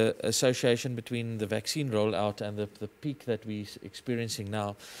the association between the vaccine rollout and the peak that we're experiencing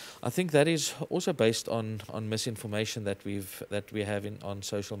now, I think that is also based on misinformation that we have on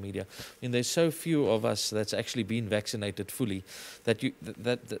social media. There's so few of us that's actually been vaccinated fully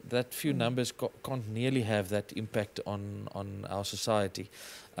that few numbers can't nearly have that impact on our society.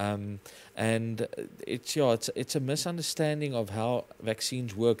 And it's a misunderstanding of how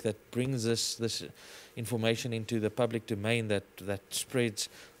vaccines work that brings this information into the public domain that spreads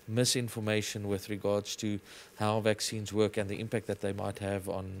misinformation with regards to how vaccines work and the impact that they might have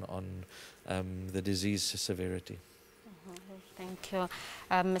on the disease severity. Thank you.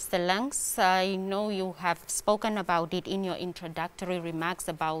 Mr. Langs, I know you have spoken about it in your introductory remarks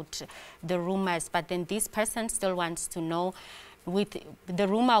about the rumors, but then this person still wants to know, with the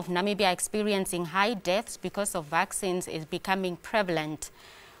rumor of Namibia experiencing high deaths because of vaccines is becoming prevalent,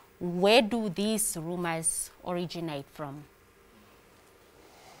 where do these rumors originate from?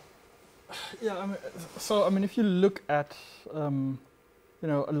 Yeah, if you look at you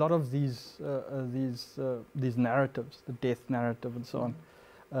know, a lot of these narratives, the death narrative and so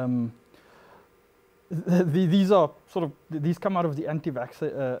on, these are sort of, these come out of the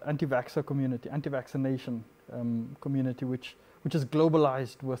anti-vaxxer community, anti-vaccination community, which is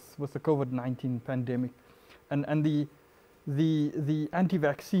globalized with the COVID-19 pandemic, and the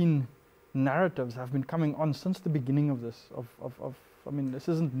anti-vaccine narratives have been coming on since the beginning of this. I mean, this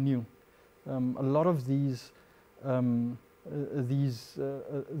isn't new. A lot of these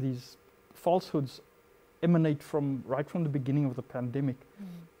falsehoods emanate right from the beginning of the pandemic,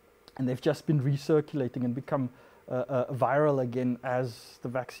 and they've just been recirculating and become viral again as the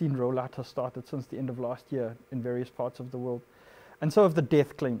vaccine rollout has started since the end of last year in various parts of the world. And so have the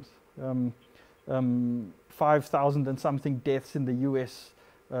death claims. 5,000 and something deaths in the US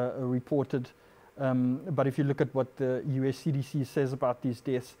reported. But if you look at what the US CDC says about these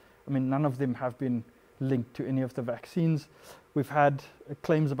deaths, I mean, none of them have been linked to any of the vaccines. We've had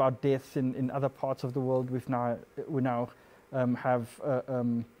claims about deaths in other parts of the world. We now have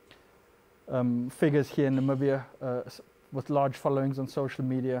figures here in Namibia with large followings on social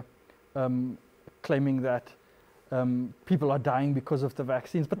media claiming that people are dying because of the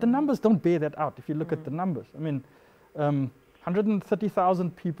vaccines. But the numbers don't bear that out if you look at the numbers. I mean,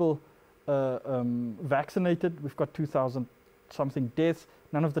 130,000 people vaccinated. We've got 2,000 something deaths.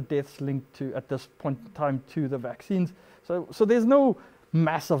 None of the deaths linked to, at this point in time, to the vaccines. So there's no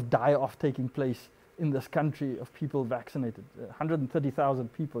massive die-off taking place in this country of people vaccinated.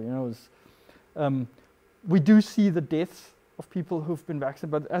 130,000 people, you know, is, we do see the deaths of people who've been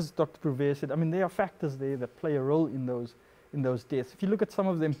vaccinated, but as Dr. Prouvé said, I mean, there are factors there that play a role in those deaths. If you look at some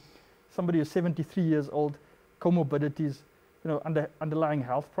of them, somebody who's 73 years old, comorbidities, you know, underlying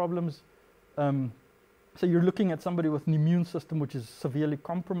health problems. So you're looking at somebody with an immune system which is severely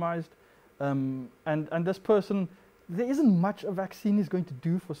compromised, and this person, there isn't much a vaccine is going to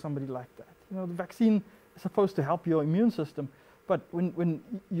do for somebody like that. You know, the vaccine is supposed to help your immune system, but when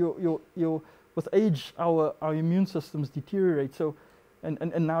you're with age, our immune systems deteriorate. So,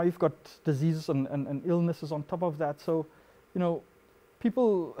 and now you've got diseases and illnesses on top of that. So, you know,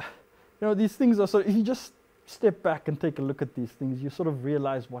 people, you know, these things are so. If you just step back and take a look at these things, you sort of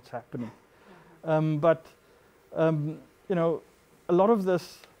realize what's happening. But you know, a lot of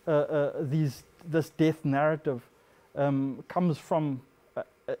this this death narrative comes from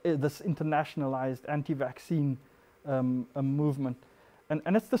this internationalized anti-vaccine movement,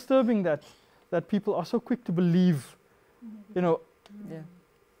 and it's disturbing that people are so quick to believe, you know,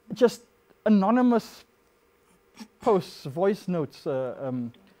 just anonymous posts, voice notes,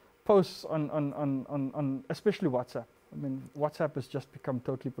 posts on especially WhatsApp. I mean, WhatsApp has just become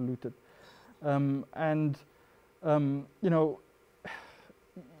totally polluted. And you know,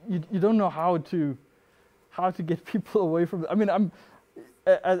 you don't know how to get people away from it. I mean, I'm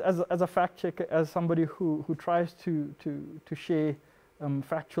as a fact checker, as somebody who tries to share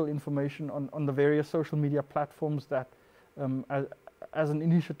factual information on the various social media platforms that as an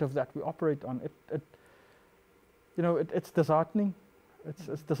initiative that we operate on. You know, it's disheartening.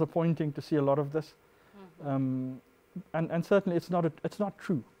 It's disappointing to see a lot of this, and certainly it's not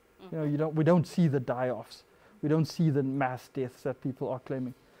true. You know, we don't see the die-offs. We don't see the mass deaths that people are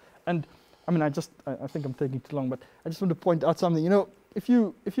claiming. And I mean, I think I'm taking too long, but I just want to point out something. You know, if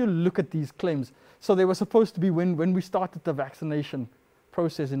you look at these claims, so they were supposed to be when we started the vaccination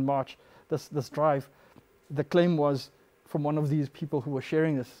process in March, this drive, the claim was from one of these people who were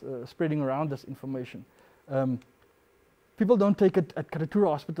sharing this, spreading around this information. People don't take it at Karatura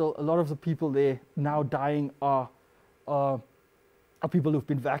Hospital. A lot of the people there now dying are people who've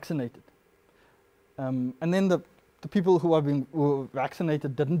been vaccinated. And then the people who were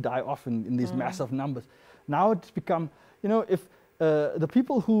vaccinated didn't die off in these massive numbers. Now it's become, you know, if the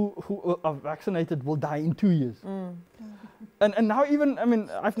people who are vaccinated will die in 2 years. And now even, I mean,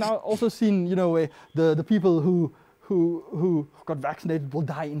 I've now also seen, you know, the people who got vaccinated will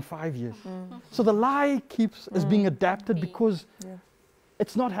die in 5 years. So the lie is being adapted because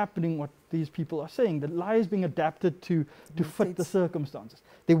it's not happening what these people are saying. The lie is being adapted to fit the circumstances.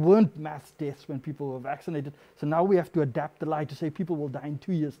 There weren't mass deaths when people were vaccinated, so now we have to adapt the lie to say people will die in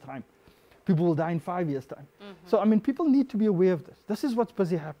 2 years' time. People will die in 5 years' time. So, I mean, people need to be aware of this. This is what's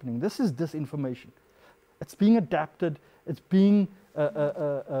busy happening. This is disinformation. It's being adapted. It's being,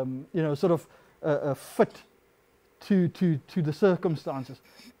 you know, sort of fit to the circumstances.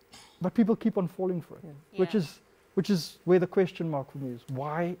 But people keep on falling for it, which is where the question mark for me is.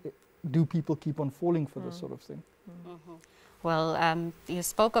 Why do people keep on falling for this sort of thing? Well, you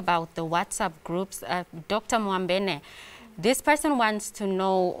spoke about the WhatsApp groups. Dr. Mwambene, This person wants to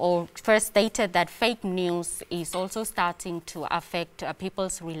know, or first stated that fake news is also starting to affect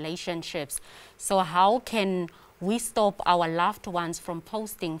people's relationships. So how can we stop our loved ones from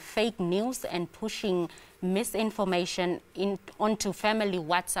posting fake news and pushing misinformation onto family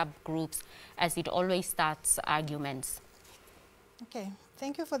WhatsApp groups, as it always starts arguments? Okay,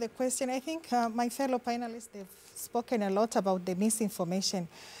 thank you for the question. I think my fellow panelists, they've spoken a lot about the misinformation.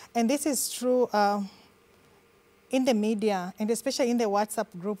 And this is true in the media, and especially in the WhatsApp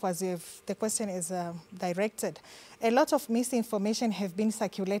group, as if the question is directed. A lot of misinformation have been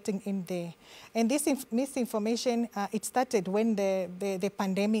circulating in there. And this misinformation, it started when the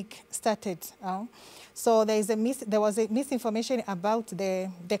pandemic started. So there was a misinformation about the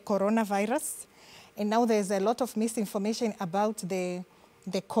coronavirus, and now there's a lot of misinformation about the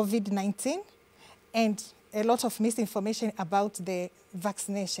COVID-19, and a lot of misinformation about the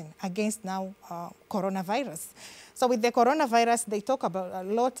vaccination against now coronavirus. So with the coronavirus, they talk about a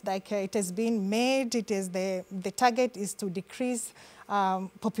lot, like it has been made, the target is to decrease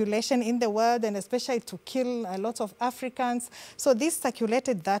population in the world, and especially to kill a lot of Africans. So this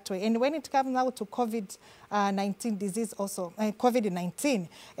circulated that way. And when it comes now to COVID-19 disease also, COVID-19,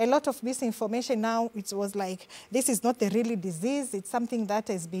 a lot of misinformation now, it was like, this is not the real disease, it's something that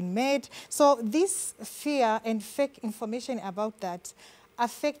has been made. So this fear and fake information about that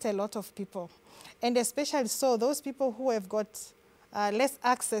affect a lot of people. And especially so those people who have got less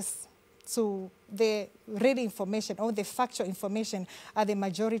access to the real information or the factual information are the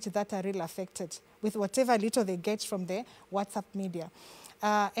majority that are really affected with whatever little they get from the WhatsApp media.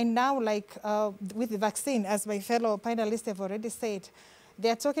 And now, like with the vaccine, as my fellow panelists have already said, they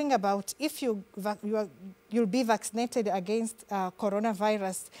are talking about if you'll be vaccinated against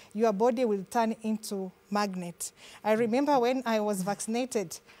coronavirus, your body will turn into magnet. I remember when I was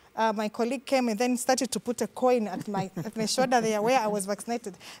vaccinated, my colleague came and then started to put a coin at my shoulder there where I was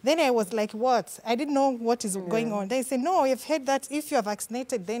vaccinated. Then I was like, what? I didn't know what is going on. They said, no, you've heard that if you are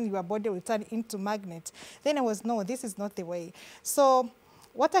vaccinated, then your body will turn into magnet. Then I was, no, this is not the way. So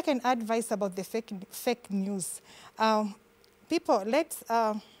what I can advise about the fake news, people, let's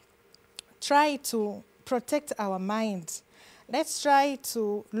try to protect our mind. Let's try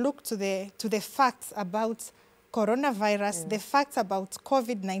to look to the facts about coronavirus, the facts about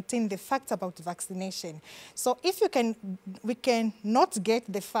COVID-19, the facts about vaccination. So if we can not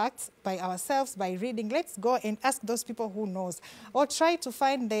get the facts by ourselves, by reading, let's go and ask those people who knows, or try to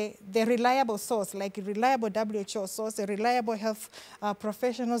find the reliable source, like a reliable WHO source, a reliable health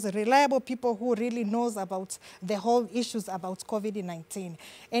professionals, a reliable people who really knows about the whole issues about COVID-19.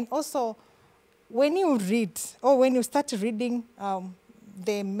 And also, when you read, or when you start reading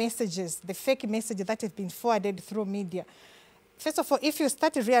the messages, the fake messages that have been forwarded through media. First of all, if you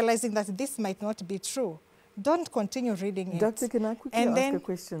start realizing that this might not be true, don't continue reading it. Doctor, can I quickly ask a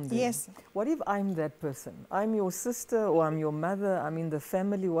question then? Yes. What if I'm that person? I'm your sister or I'm your mother, I'm in the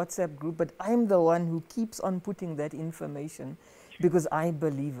family WhatsApp group, but I'm the one who keeps on putting that information because I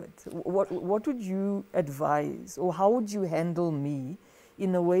believe it. What would you advise, or how would you handle me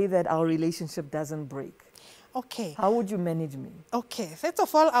in a way that our relationship doesn't break? Okay. How would you manage me? Okay. First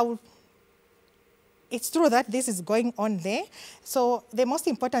of all, it's true that this is going on there. So the most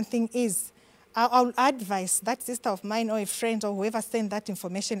important thing is I'll advise that sister of mine or a friend or whoever sent that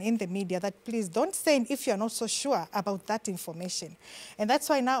information in the media that please don't send if you're not so sure about that information. And that's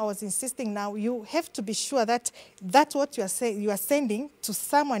why now I was insisting now you have to be sure that what you are sending to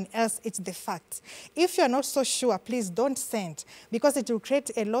someone else, it's the fact. If you're not so sure, please don't send, because it will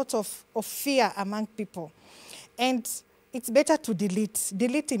create a lot of fear among people. And it's better to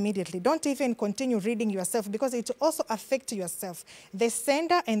delete immediately. Don't even continue reading yourself, because it will also affect yourself. The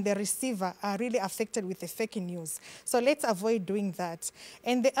sender and the receiver are really affected with the fake news. So let's avoid doing that.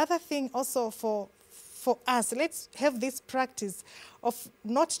 And the other thing also for us, let's have this practice of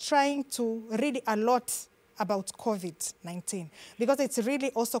not trying to read a lot about COVID-19, because it's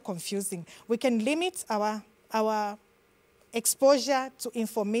really also confusing. We can limit our exposure to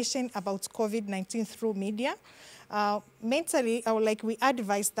information about COVID-19 through media. Mentally, we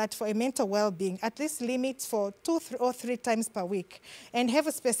advise that for a mental well-being, at least limit for 2 or 3 times per week, and have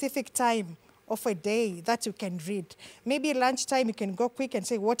a specific time of a day that you can read. Maybe lunchtime you can go quick and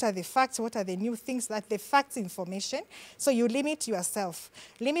say, what are the facts, what are the new things, that the facts information. So you limit yourself.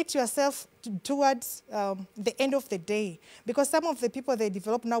 Limit yourself towards the end of the day, because some of the people, they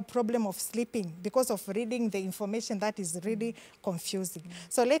develop now problem of sleeping because of reading the information that is really confusing.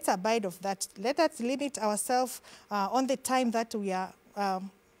 So let's abide of that. Let us limit ourselves on the time that we are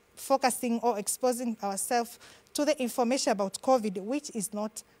focusing or exposing ourselves to the information about COVID, which is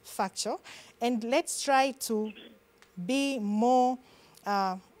not factual. And let's try to be more,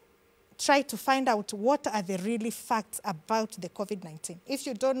 try to find out what are the really facts about the COVID-19. If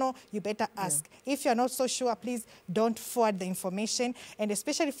you don't know, you better ask. Yeah. If you're not so sure, please don't forward the information. And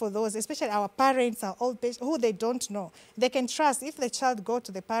especially for those, especially our parents, our old patients, who they don't know, they can trust. If the child go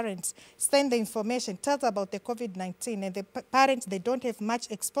to the parents, send the information, tell them about the COVID-19, and the parents, they don't have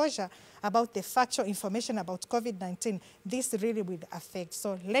much exposure about the factual information about COVID-19, this really will affect.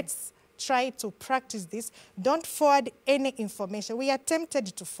 So let's try to practice this. Don't forward any information. We are tempted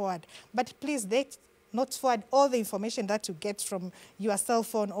to forward, but please not forward all the information that you get from your cell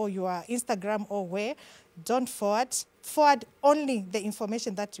phone or your Instagram or where. Don't forward. Forward only the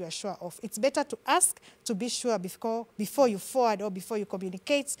information that you are sure of. It's better to ask to be sure before you forward or before you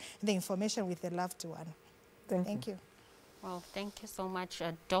communicate the information with the loved one. Thank you. Well, thank you so much,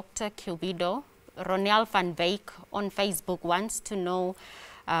 Dr. Cupido. Ronel van Wyk on Facebook wants to know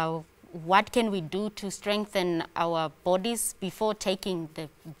what can we do to strengthen our bodies before taking the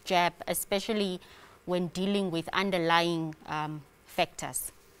jab, especially when dealing with underlying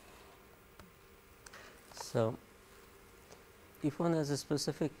factors? So, if one has a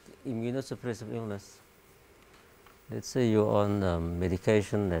specific immunosuppressive illness, let's say you're on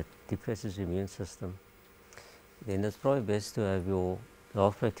medication that depresses the immune system, then it's probably best to have your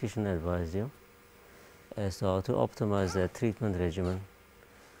health practitioner advise you as to how to optimize that treatment regimen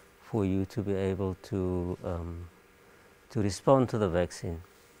for you to be able to respond to the vaccine.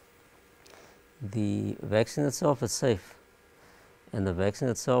 The vaccine itself is safe, and the vaccine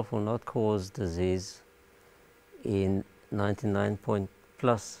itself will not cause disease in 99+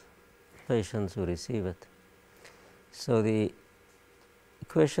 patients who receive it. So the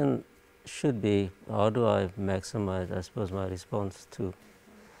question should be, how do I maximize, I suppose, my response to?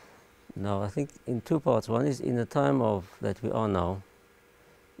 Now, I think in two parts. One is in the time of that we are now,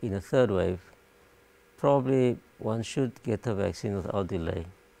 in a third wave, probably one should get the vaccine without delay,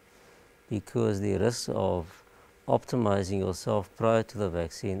 because the risk of optimizing yourself prior to the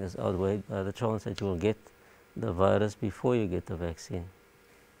vaccine is outweighed by the chance that you will get the virus before you get the vaccine.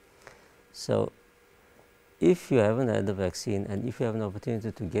 So if you haven't had the vaccine and if you have an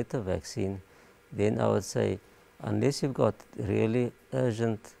opportunity to get the vaccine, then I would say, unless you've got really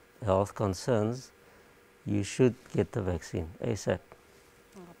urgent health concerns, you should get the vaccine ASAP.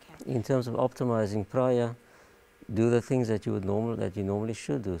 In terms of optimizing prior, do the things that you normally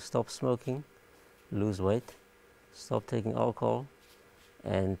should do. Stop smoking, lose weight, stop taking alcohol,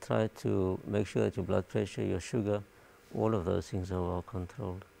 and try to make sure that your blood pressure, your sugar, all of those things are well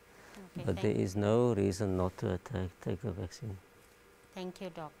controlled. Okay, but there is no reason not to take the vaccine. Thank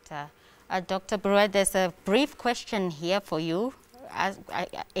you, Doctor. Dr. Brewer, there's a brief question here for you,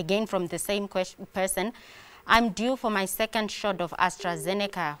 again from the same person. I'm due for my second shot of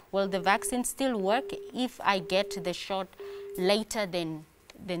AstraZeneca. Will the vaccine still work if I get the shot later than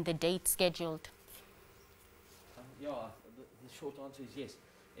the date scheduled? Yeah, the short answer is yes,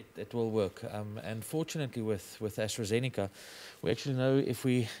 it will work. And fortunately with AstraZeneca, we actually know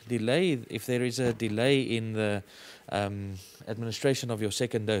if there is a delay in the administration of your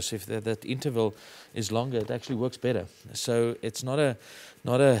second dose, if that interval is longer, it actually works better. So it's not a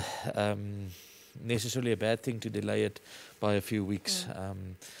necessarily a bad thing to delay it by a few weeks.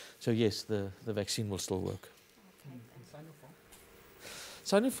 So yes, the vaccine will still work.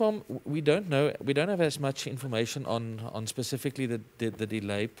 Sinopharm, we don't know. We don't have as much information on specifically the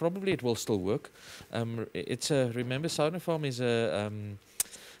delay. Probably it will still work. Remember, Sinopharm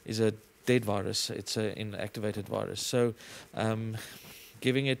is a dead virus. It's an inactivated virus. So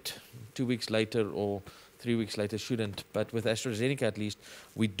giving it 2 weeks later or 3 weeks later shouldn't, but with AstraZeneca at least,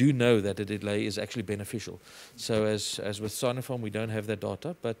 we do know that a delay is actually beneficial. So as with Sinopharm, we don't have that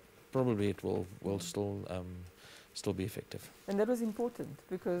data, but probably it will still be effective. And that was important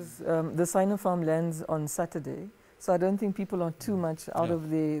because the Sinopharm lands on Saturday, so I don't think people are too much out of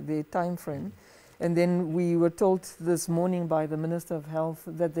their time frame. And then we were told this morning by the Minister of Health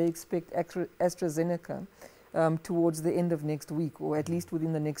that they expect AstraZeneca towards the end of next week, or at least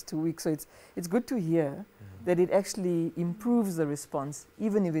within the next 2 weeks. So it's good to hear that it actually improves the response,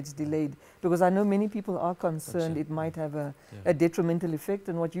 even if it's delayed, because I know many people are concerned it might have a detrimental effect,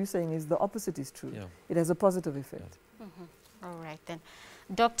 and what you're saying is the opposite is true. It has a positive effect. All right then.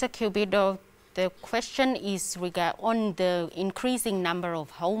 Dr. Cupido, the question is on the increasing number of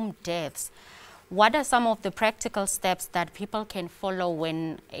home deaths. What are some of the practical steps that people can follow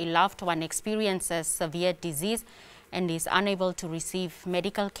when a loved one experiences severe disease and is unable to receive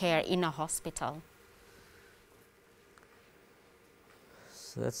medical care in a hospital?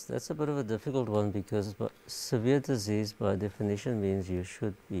 So that's a bit of a difficult one, because severe disease by definition means you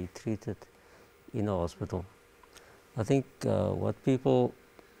should be treated in a hospital. I think what people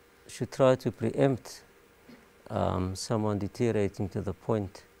should try to preempt someone deteriorating to the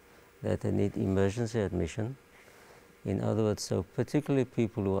point that they need emergency admission. In other words, so particularly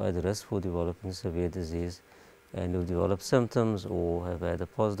people who are at risk for developing severe disease and who develop symptoms or have had a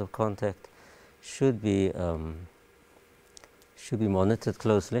positive contact should be monitored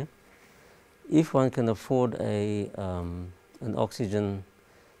closely. If one can afford an oxygen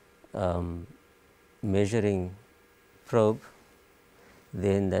measuring probe,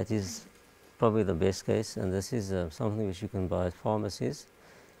 then that is probably the best case, and this is something which you can buy at pharmacies.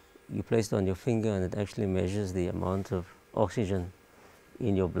 You place it on your finger and it actually measures the amount of oxygen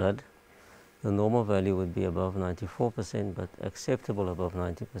in your blood. The normal value would be above 94%, but acceptable above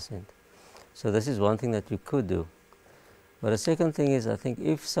 90%. So this is one thing that you could do. But the second thing is, I think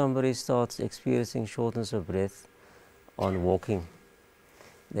if somebody starts experiencing shortness of breath on walking,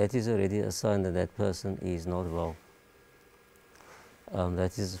 that is already a sign that that person is not well.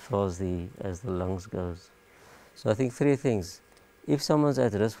 That is as far as the lungs goes. So I think three things. If someone's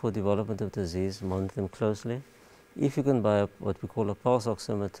at risk for development of disease, monitor them closely. If you can buy what we call a pulse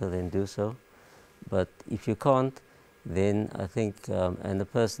oximeter, then do so. But if you can't, then I think, and the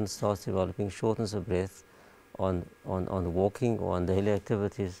person starts developing shortness of breath on walking or on daily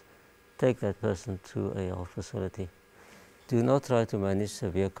activities, take that person to a health facility. Do not try to manage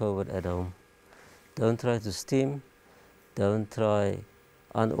severe COVID at home. Don't try to steam. Don't try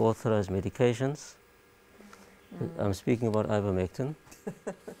unauthorized medications. I'm speaking about ivermectin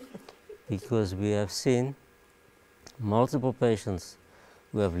because we have seen multiple patients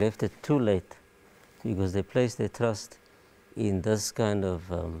who have left it too late because they placed their trust in this kind of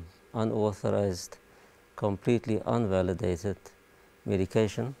unauthorized, completely unvalidated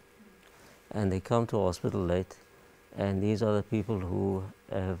medication, and they come to hospital late, and these are the people who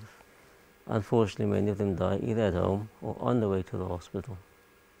have, unfortunately, many of them die either at home or on the way to the hospital.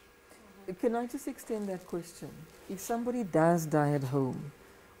 Can I just extend that question? If somebody does die at home,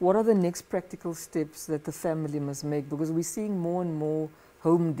 what are the next practical steps that the family must make? Because we're seeing more and more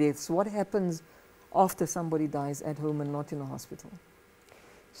home deaths. What happens after somebody dies at home and not in a hospital?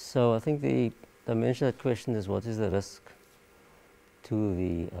 So I think the dimension of that question is, what is the risk to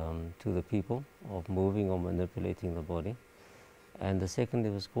the people of moving or manipulating the body? And the second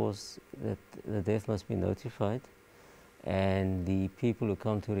is, of course, that the death must be notified, and the people who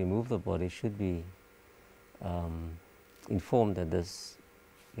come to remove the body should be informed that this,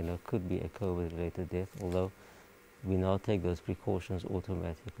 could be a COVID-related death, although we now take those precautions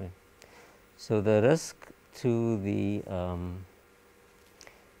automatically. So the risk to the,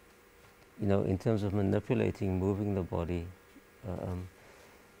 in terms of manipulating, moving the body,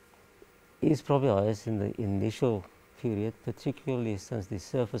 is probably highest in the initial period, particularly since the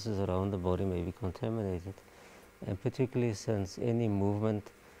surfaces around the body may be contaminated, and particularly since any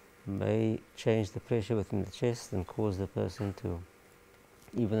movement may change the pressure within the chest and cause the person to,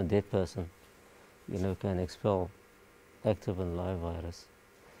 even a dead person, can expel active and live virus.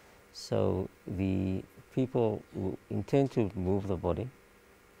 So the people who intend to move the body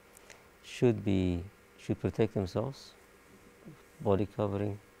should protect themselves, body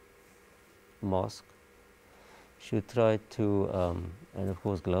covering, mask, should try to, and of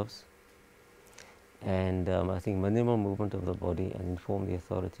course gloves, and I think minimal movement of the body, and inform the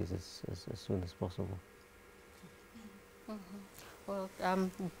authorities as soon as possible. Well,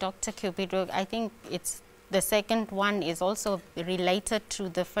 Dr. Cupido, I think the second one is also related to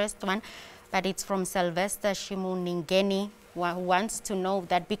the first one, but it's from Sylvester Shimuningeni, who wants to know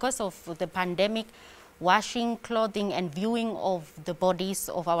that because of the pandemic, washing, clothing, and viewing of the bodies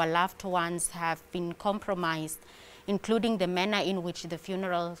of our loved ones have been compromised, including the manner in which the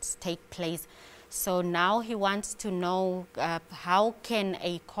funerals take place. So now he wants to know how can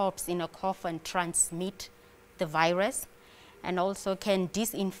a corpse in a coffin transmit the virus, and also can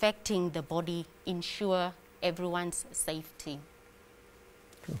disinfecting the body ensure everyone's safety?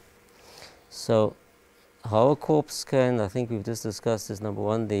 So how a corpse can, I think we've just discussed, is number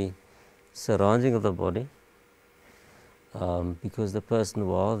one, the surrounding of the body, because the person,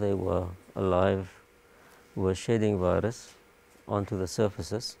 while they were alive, were shedding virus onto the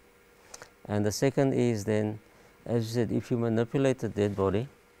surfaces. And the second is then, as you said, if you manipulate the dead body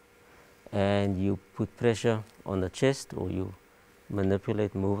and you put pressure on the chest, or you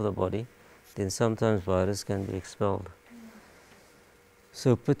manipulate, move the body, then sometimes virus can be expelled.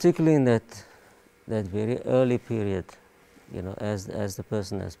 So particularly in that very early period, as the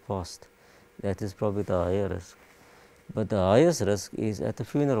person has passed, that is probably the higher risk. But the highest risk is at the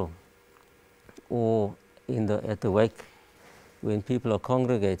funeral or at the wake, when people are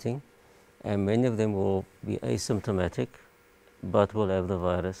congregating and many of them will be asymptomatic but will have the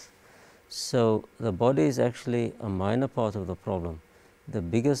virus. So the body is actually a minor part of the problem. The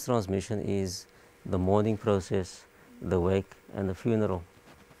biggest transmission is the mourning process, the wake, and the funeral.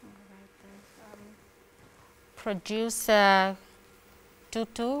 Producer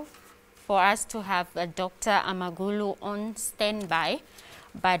Tutu, for us to have Dr. Amagulu on standby,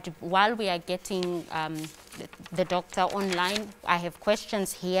 but while we are getting the doctor online, I have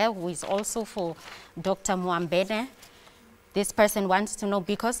questions here, who is also for Dr. Mwambene. This person wants to know,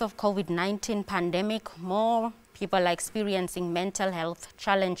 because of COVID-19 pandemic, more people are experiencing mental health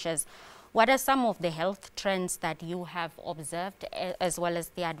challenges. What are some of the health trends that you have observed, as well as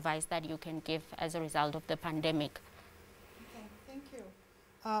the advice that you can give as a result of the pandemic? Okay, thank you.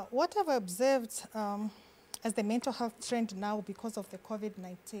 What I've observed as the mental health trend now because of the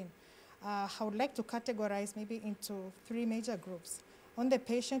COVID-19, I would like to categorize maybe into 3 major groups. On the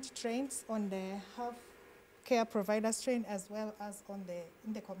patient trends, on the health care providers trend, as well as on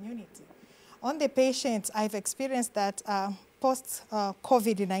in the community. On the patients, I've experienced that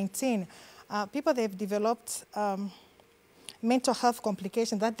post-COVID-19, people, they've developed mental health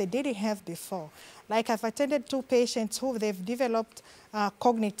complications that they didn't have before. Like I've attended 2 patients who they've developed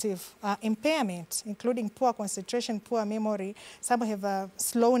cognitive impairment, including poor concentration, poor memory. Some have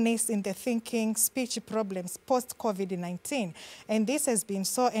slowness in the thinking, speech problems post-COVID-19. And this has been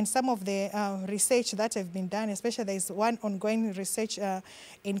so, and some of the research that have been done, especially there's one ongoing research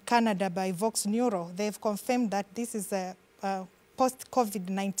in Canada by Vox Neuro, they've confirmed that this is a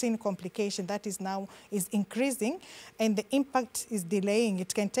post-COVID-19 complication that is now increasing, and the impact is delaying.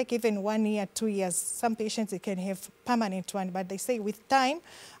 It can take even 1 year, 2 years. Some patients, it can have permanent one, but they say with time,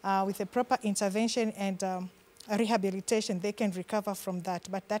 with a proper intervention and rehabilitation, they can recover from that.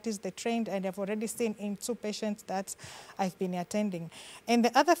 But that is the trend, and I've already seen in 2 patients that I've been attending. And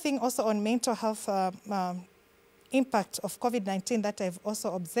the other thing also on mental health impact of COVID-19 that I've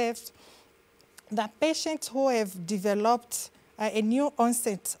also observed, that patients who have developed a new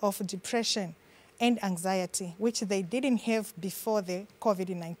onset of depression and anxiety, which they didn't have before the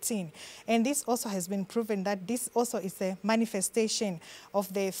COVID-19. And this also has been proven that this also is a manifestation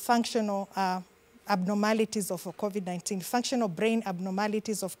of the functional abnormalities of COVID-19, functional brain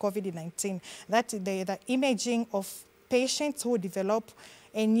abnormalities of COVID-19, that the imaging of patients who develop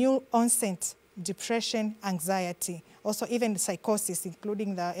a new onset depression, anxiety, also even psychosis,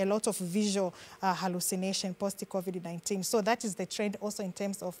 including a lot of visual hallucination post-COVID-19. So that is the trend also in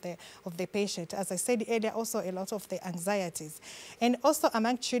terms of the patient. As I said earlier, also a lot of the anxieties. And also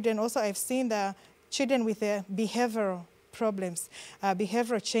among children, also I've seen the children with behavioral problems,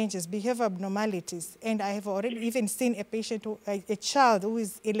 behavioral changes, behavioral abnormalities. And I have already even seen a patient, a child who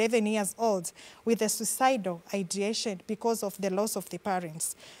is 11 years old with a suicidal ideation because of the loss of the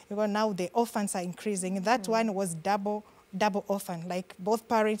parents. Now the orphans are increasing. And that one was double orphan, like both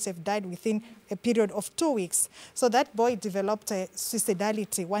parents have died within a period of 2 weeks. So that boy developed a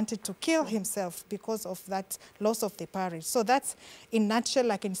suicidality, wanted to kill himself because of that loss of the parents. So that's, in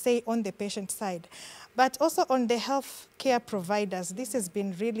nutshell, I can say on the patient side. But also on the health care providers, this has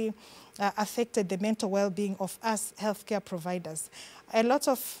been really affected the mental well-being of us healthcare providers. A lot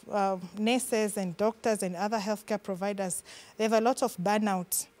of nurses and doctors and other healthcare providers, they have a lot of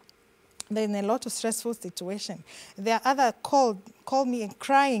burnout. They're in a lot of stressful situation. There are other call me and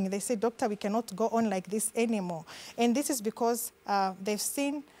crying. They say, doctor, we cannot go on like this anymore. And this is because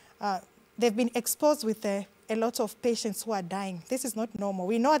they've been exposed with a lot of patients who are dying. This is not normal.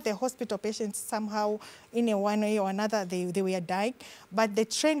 We know at the hospital patients somehow in a one way or another they were dying, but the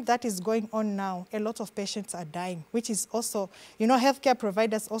trend that is going on now, a lot of patients are dying, which is also, healthcare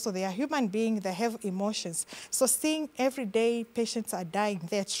providers also, they are human beings, they have emotions. So seeing every day patients are dying,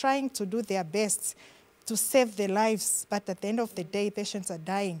 they're trying to do their best to save their lives, but at the end of the day, patients are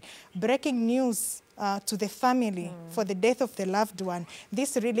dying. Breaking news to the family for the death of the loved one,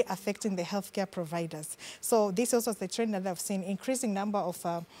 this really affecting the healthcare providers. So this also is the trend that I've seen, increasing number of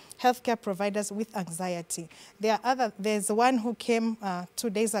healthcare providers with anxiety. There's one who came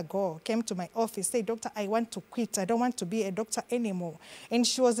 2 days ago, came to my office, said, doctor, I want to quit. I don't want to be a doctor anymore. And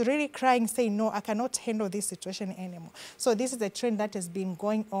she was really crying, saying, no, I cannot handle this situation anymore. So this is a trend that has been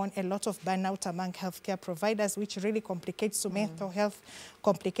going on, a lot of burnout among healthcare providers, which really complicates to mental health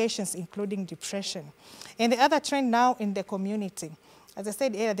complications, including depression. And the other trend now in the community, as I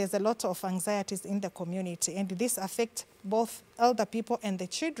said earlier, there's a lot of anxieties in the community, and this affects both elder people and the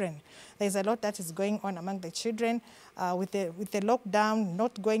children. There's a lot that is going on among the children with the lockdown,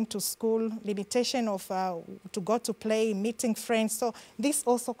 not going to school, limitation of to go to play, meeting friends. So this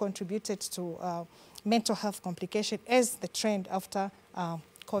also contributed to mental health complication as the trend after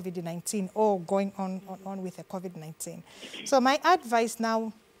COVID-19 or going on with the COVID-19. So my advice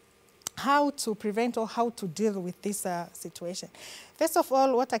now, how to prevent or how to deal with this situation. First of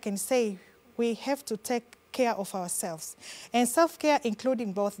all, what I can say, we have to take care of ourselves. And self-care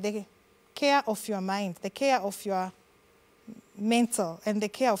including both the care of your mind, the care of your mental, and the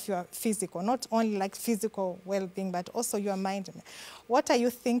care of your physical, not only like physical well-being, but also your mind. What are you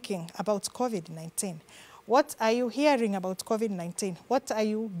thinking about COVID-19? What are you hearing about COVID-19? What are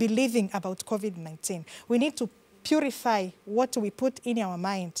you believing about COVID-19? We need to purify what we put in our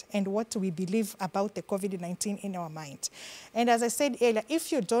mind and what we believe about the COVID-19 in our mind. And as I said earlier,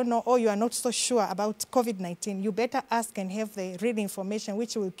 if you don't know or you are not so sure about COVID-19, you better ask and have the real information,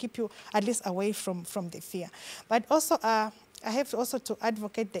 which will keep you at least away from the fear. But also, I have also to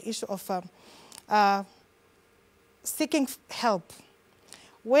advocate the issue of seeking help.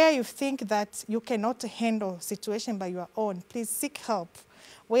 Where you think that you cannot handle situation by your own, please seek help,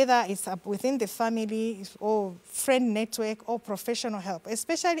 whether it's within the family or friend network or professional help.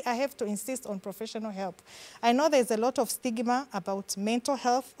 Especially, I have to insist on professional help. I know there's a lot of stigma about mental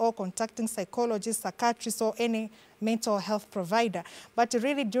health or contacting psychologists, psychiatrists, or any mental health provider. But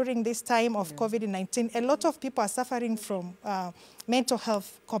really, during this time of COVID-19, a lot of people are suffering from mental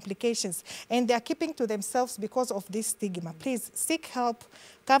health complications, and they are keeping to themselves because of this stigma. Please seek help,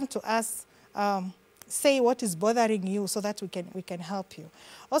 come to us, say what is bothering you so that we can help you.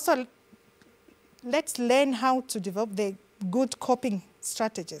 Also, let's learn how to develop the good coping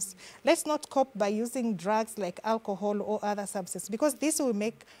strategies. Let's not cope by using drugs like alcohol or other substances, because this will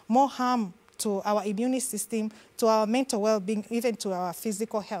make more harm to our immune system, to our mental well-being, even to our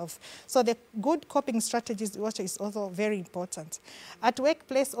physical health. So the good coping strategies is also very important. At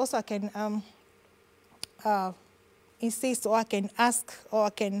workplace also I can insist, or I can ask, or I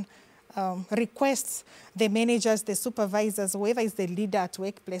can request the managers, the supervisors, whoever is the leader at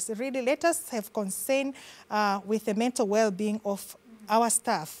workplace, really let us have concern with the mental well-being of our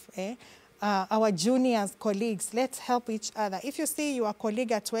staff, our juniors, colleagues. Let's help each other. If you see your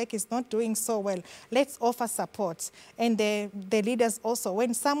colleague at work is not doing so well, let's offer support. And the leaders also,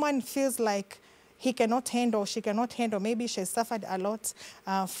 when someone feels like he cannot handle, she cannot handle, maybe she suffered a lot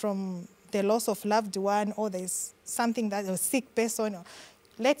from the loss of loved one, or there's something that a sick person,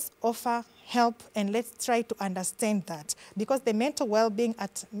 let's offer help and let's try to understand that, because the mental well-being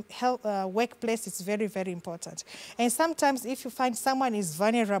at workplace is very, very important. And sometimes if you find someone is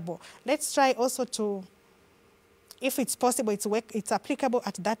vulnerable, let's try also to, if it's possible, it's applicable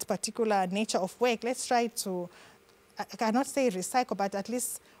at that particular nature of work, let's try to, I cannot say recycle, but at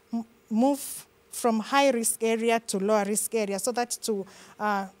least move from high-risk area to lower-risk area, so that to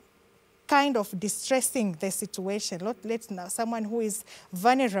kind of distressing the situation. Let's now, someone who is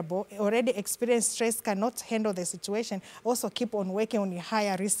vulnerable, already experienced stress, cannot handle the situation, also keep on working on a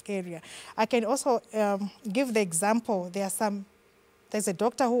higher risk area. I can also give the example, there's a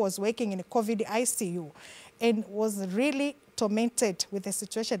doctor who was working in a COVID ICU and was really tormented with the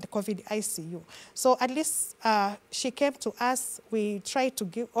situation at the COVID ICU. So at least she came to us, we tried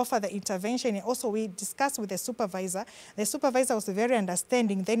to offer the intervention, and also we discussed with the supervisor. The supervisor was very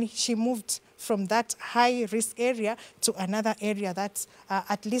understanding. Then she moved from that high risk area to another area that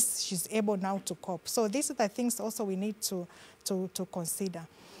at least she's able now to cope. So these are the things also we need to consider.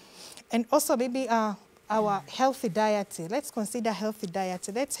 And also maybe our healthy diet. Let's consider healthy diet.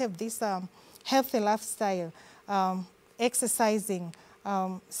 Let's have this healthy lifestyle. Exercising,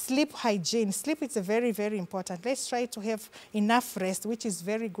 sleep hygiene. Sleep is very, very important. Let's try to have enough rest, which is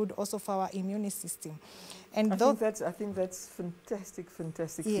very good also for our immune system. And I think that's fantastic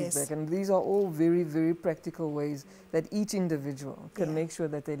feedback. And these are all very, very practical ways that each individual can make sure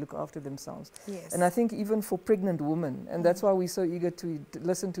that they look after themselves. Yes. And I think even for pregnant women, and that's why we're so eager to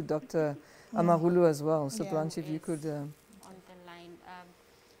listen to Dr. Amagulu as well. So Blanche, if you could... on the line.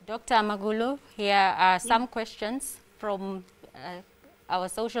 Dr. Amagulu, here are some questions from our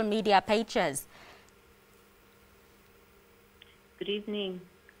social media pages. Good evening.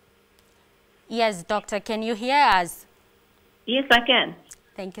 Yes, Doctor, can you hear us? Yes, I can.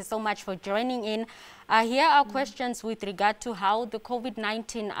 Thank you so much for joining in. Here are questions with regard to how the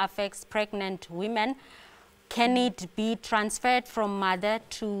COVID-19 affects pregnant women. Can it be transferred from mother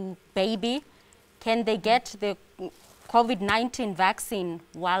to baby? Can they get the COVID-19 vaccine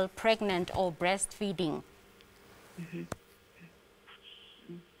while pregnant or breastfeeding?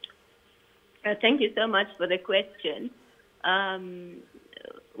 Thank you so much for the question.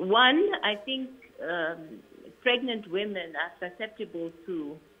 One, I think pregnant women are susceptible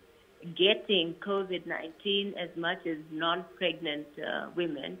to getting COVID-19 as much as non-pregnant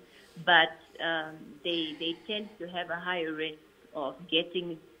women, but they tend to have a higher risk of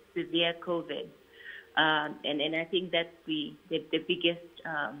getting severe COVID. And I think that's the biggest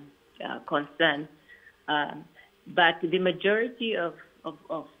concern. But the majority of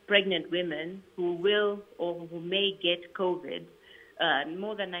pregnant women who will or who may get COVID,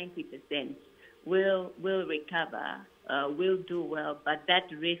 more than 90%, will recover, will do well, but that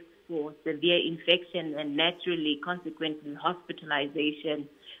risk for severe infection and naturally, consequently, hospitalization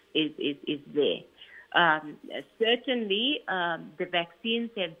is there. Certainly, the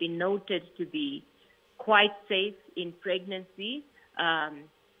vaccines have been noted to be quite safe in pregnancy,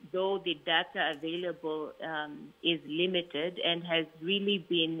 though the data available is limited and has really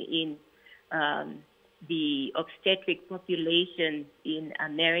been in the obstetric population in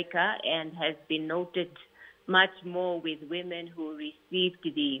America and has been noted much more with women who received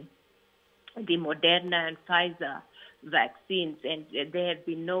the Moderna and Pfizer vaccines, and there have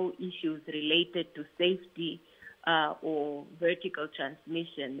been no issues related to safety or vertical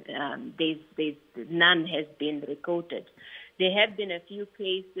transmission. None has been recorded. There have been a few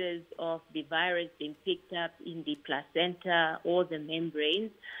cases of the virus being picked up in the placenta or the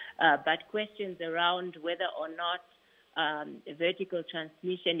membranes, but questions around whether or not vertical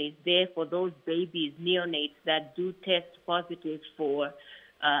transmission is there for those babies, neonates, that do test positive for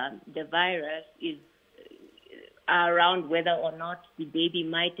the virus are around whether or not the baby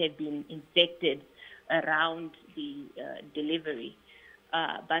might have been infected around the delivery.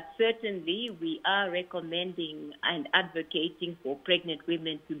 But certainly we are recommending and advocating for pregnant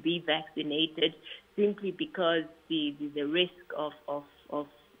women to be vaccinated simply because the risk of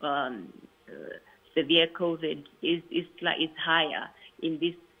severe COVID is higher in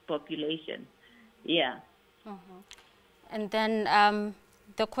this population. Yeah. Mm-hmm. And then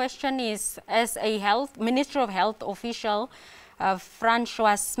the question is, as a Ministry of Health official,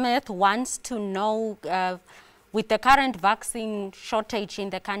 Francois Smith wants to know, with the current vaccine shortage in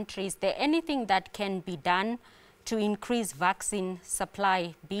the country, is there anything that can be done to increase vaccine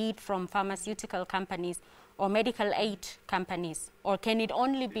supply, be it from pharmaceutical companies or medical aid companies, or can it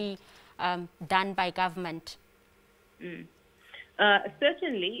only be done by government?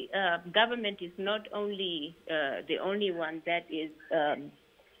 Certainly, government is not only the only one that is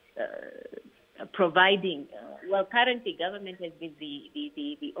providing. Well, currently, government has been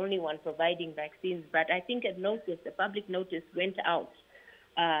the only one providing vaccines, but I think a public notice went out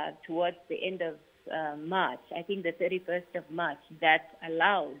towards the end of March, I think the 31st of March, that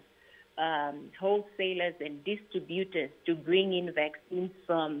allows wholesalers and distributors to bring in vaccines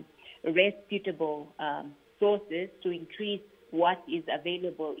from reputable sources to increase what is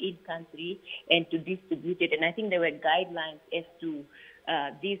available in country and to distribute it. And I think there were guidelines as to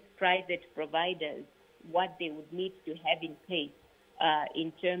these private providers, what they would need to have in place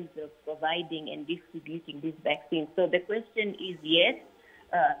in terms of providing and distributing these vaccines. So the question is, yes,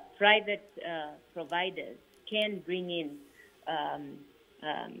 private providers can bring in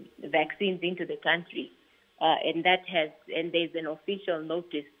vaccines into the country, and there's an official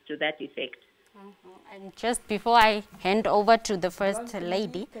notice to that effect. And just before I hand over to the First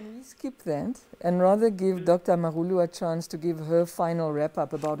Lady. Can we skip that and rather give Dr. Marulu a chance to give her final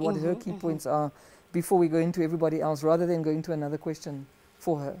wrap-up about what her key points are before we go into everybody else, rather than going to another question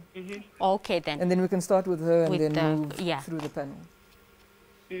for her? Okay, then. And then we can start with her and then move through the panel.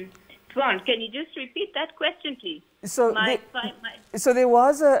 Fran, can you just repeat that question, please? So, so there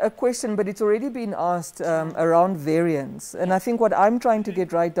was a question, but it's already been asked around variants. And I think what I'm trying to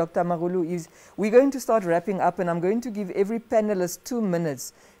get right, Dr. Marulu, is we're going to start wrapping up, and I'm going to give every panelist 2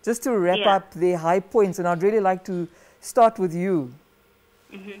 minutes just to wrap up their high points. And I'd really like to start with you.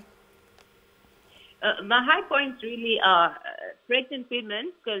 My high points really are pregnant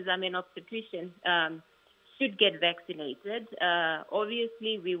women, because I'm an obstetrician, should get vaccinated.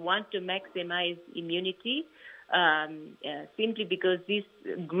 Obviously, we want to maximize immunity simply because this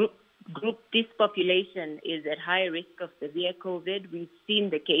population is at high risk of severe COVID. We've seen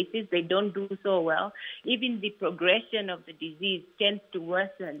the cases. They don't do so well. Even the progression of the disease tends to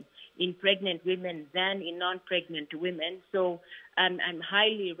worsen in pregnant women than in non-pregnant women. So I'm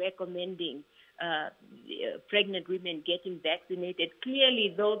highly recommending pregnant women getting vaccinated.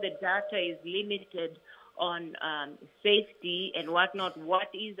 Clearly, though the data is limited on safety and whatnot, what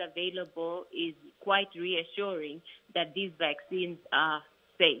is available is quite reassuring that these vaccines are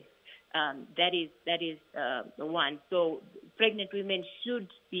safe. That is one. So pregnant women should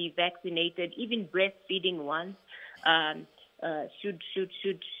be vaccinated. Even breastfeeding ones should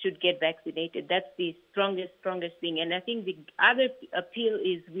get vaccinated. That's the strongest thing. And I think the other appeal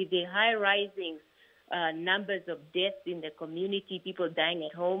is with the high rising numbers of deaths in the community, people dying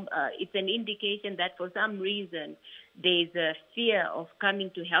at home, it's an indication that for some reason there's a fear of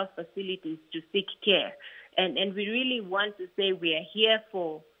coming to health facilities to seek care. And we really want to say we are here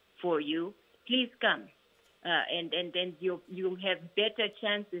for you. Please come. And you'll have better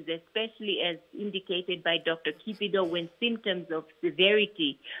chances, especially as indicated by Dr. Kipido, when symptoms of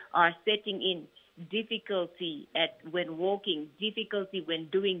severity are setting in. Difficulty when walking, difficulty when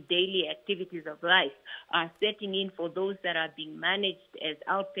doing daily activities of life are setting in for those that are being managed as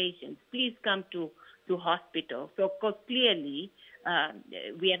outpatients. Please come to hospital. So, of course, clearly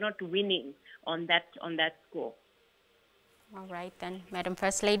we are not winning on that score. All right, then, Madam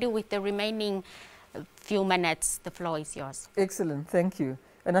First Lady, with the remaining few minutes, the floor is yours. Excellent, thank you.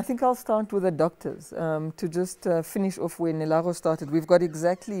 And I think I'll start with the doctors to just finish off where Nelaro started. We've got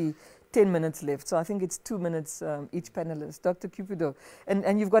exactly 10 minutes left, so I think it's 2 minutes each panelist. Dr. Cupido,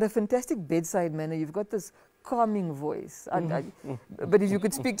 and you've got a fantastic bedside manner. You've got this calming voice. But if you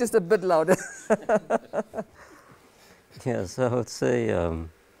could speak just a bit louder. Yeah, so I would say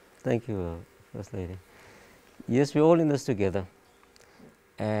thank you, First Lady. Yes, we're all in this together,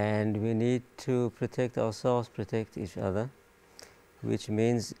 and we need to protect ourselves, protect each other, which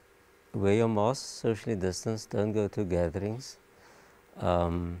means wear your mask, socially distance, don't go to gatherings,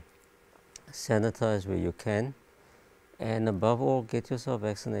 sanitize where you can, and above all, get yourself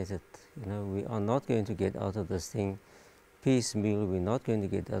vaccinated. You know, we are not going to get out of this thing piecemeal. We're not going to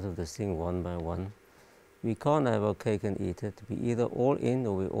get out of this thing one by one. We can't have our cake and eat it. We're either all in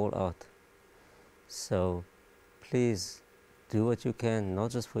or we're all out. So please do what you can,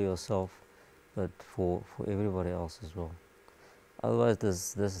 not just for yourself, but for everybody else as well.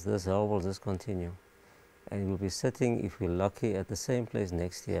 Otherwise, this hell will just continue. And we'll be sitting, if we're lucky, at the same place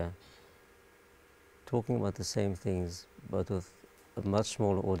next year, talking about the same things, but with a much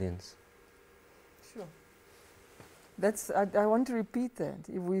smaller audience. Sure. I want to repeat that.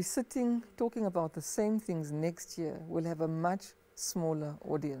 If we're sitting talking about the same things next year, we'll have a much smaller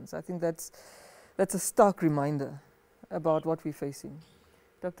audience. I think that's a stark reminder about what we're facing.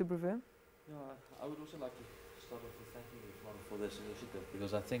 Dr. Brewer? Yeah, I would also like to start off with thanking you, FLON, for this initiative,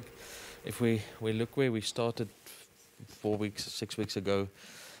 because I think if we look where we started 6 weeks ago,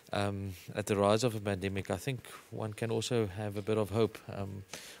 at the rise of a pandemic, I think one can also have a bit of hope.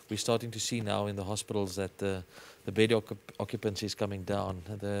 We're starting to see now in the hospitals that the bed occupancy is coming down,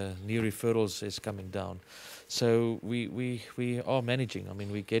 the new referrals is coming down. So we are managing. I mean,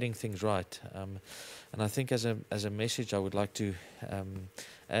 we're getting things right. And I think as a message, I would like to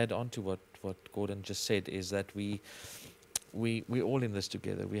add on to what Gordon just said, is that we're all in this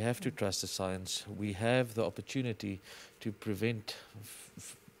together. We have to trust the science. We have the opportunity to prevent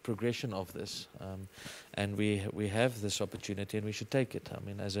progression of this, and we have this opportunity, and we should take it. I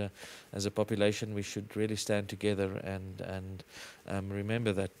mean, as a population, we should really stand together and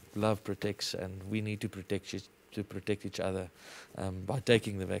remember that love protects, and we need to protect each other by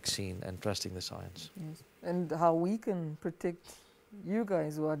taking the vaccine and trusting the science. Yes. And how we can protect you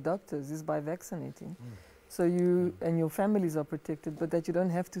guys who are doctors is by vaccinating. So you and your families are protected, but that you don't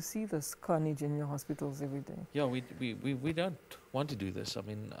have to see this carnage in your hospitals every day. Yeah, we don't want to do this. I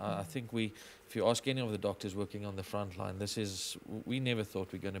mean, I think if you ask any of the doctors working on the front line, we never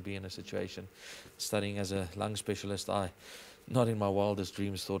thought we're going to be in a situation. Studying as a lung specialist, not in my wildest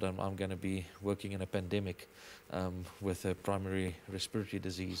dreams thought I'm going to be working in a pandemic with a primary respiratory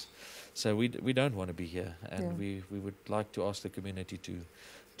disease. So we don't want to be here, and we would like to ask the community to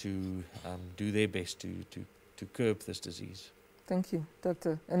do their best to curb this disease. Thank you,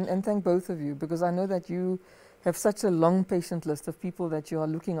 Doctor. And thank both of you, because I know that you have such a long patient list of people that you are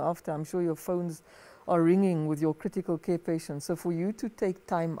looking after. I'm sure your phones are ringing with your critical care patients. So for you to take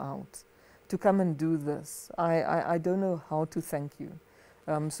time out to come and do this, I don't know how to thank you.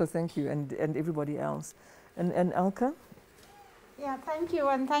 So thank you, and everybody else. And Alka? Yeah, thank you,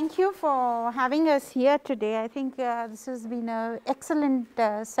 and thank you for having us here today. I think this has been an excellent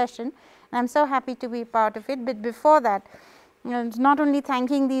session, and I'm so happy to be part of it. But before that, it's not only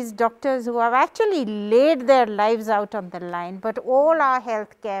thanking these doctors who have actually laid their lives out on the line, but all our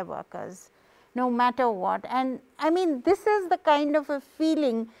healthcare workers, no matter what. And I mean, this is the kind of a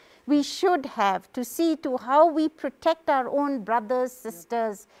feeling we should have, to see to how we protect our own brothers,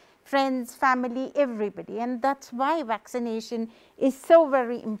 sisters, friends, family, everybody, and that's why vaccination is so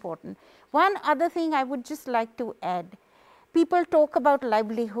very important. One other thing I would just like to add, people talk about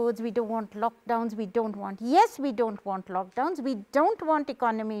livelihoods, we don't want lockdowns, we don't want, yes, we don't want lockdowns, we don't want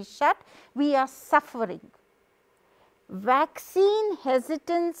economies shut, we are suffering. Vaccine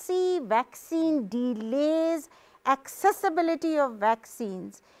hesitancy, vaccine delays, accessibility of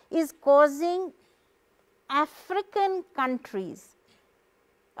vaccines is causing African countries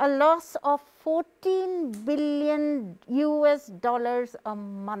a loss of $14 billion a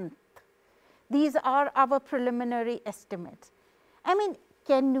month. These are our preliminary estimates. I mean,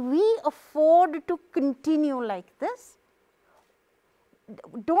 can we afford to continue like this?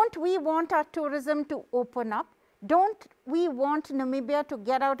 Don't we want our tourism to open up? Don't we want Namibia to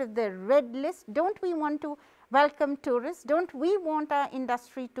get out of the red list? Don't we want to welcome tourists? Don't we want our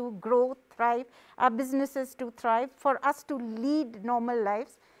industry to grow, thrive, our businesses to thrive, for us to lead normal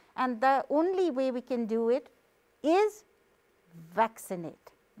lives? And the only way we can do it is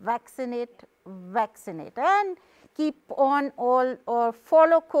vaccinate, vaccinate, vaccinate, and keep on all or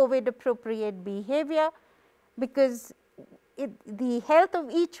follow COVID appropriate behavior, because the health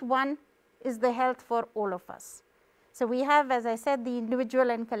of each one is the health for all of us. So, we have, as I said, the individual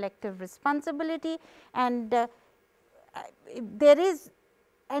and collective responsibility, and there is,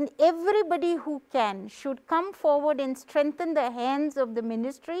 and everybody who can should come forward and strengthen the hands of the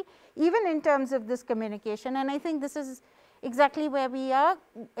ministry, even in terms of this communication. And I think this is exactly where we are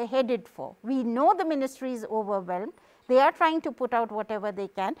headed for. We know the ministry is overwhelmed. They are trying to put out whatever they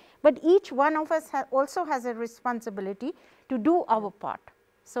can, but each one of us also has a responsibility to do our part.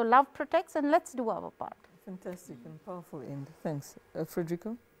 So, love protects, and let's do our part. Fantastic and powerful end. Thanks.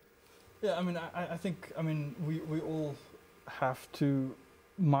 Frederico? Yeah, I mean, I think, I mean, we all have to,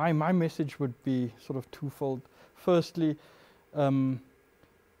 my message would be sort of twofold. Firstly,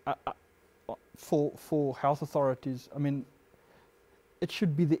 for health authorities, I mean, it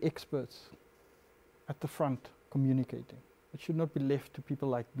should be the experts at the front communicating. It should not be left to people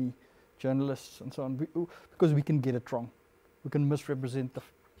like me, journalists and so on, because we can get it wrong. We can misrepresent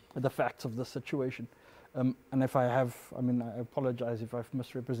the facts of the situation. And if I have, I mean, I apologize if I've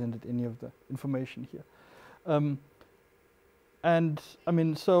misrepresented any of the information here. And I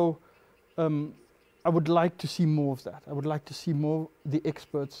mean, so I would like to see more of that. I would like to see more the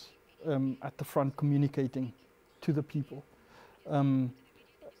experts at the front communicating to the people. And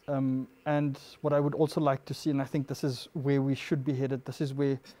what I would also like to see, and I think this is where we should be headed, this is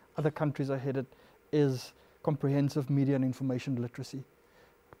where other countries are headed, is comprehensive media and information literacy,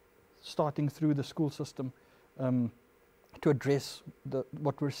 starting through the school system to address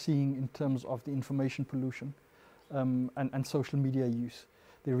what we're seeing in terms of the information pollution and social media use.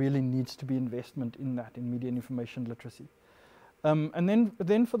 There really needs to be investment in that, in media and information literacy. And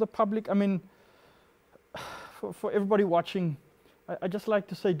then for the public, I mean, for everybody watching, I just like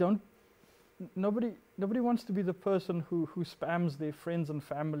to say, nobody wants to be the person who spams their friends and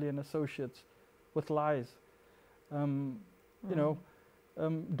family and associates with lies. You know,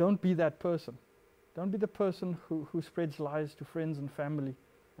 don't be that person. Don't be the person who spreads lies to friends and family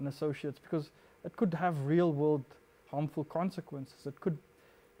and associates, because it could have real world harmful consequences. It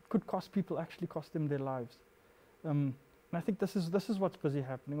could cost people, actually cost them their lives. And I think this is what's busy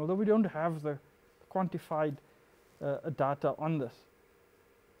happening. Although we don't have the quantified data on this,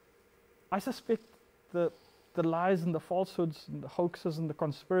 I suspect the lies and the falsehoods and the hoaxes and the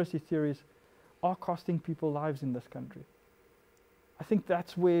conspiracy theories are costing people lives in this country. I think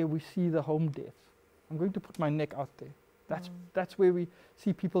that's where we see the home deaths. I'm going to put my neck out there. That's where we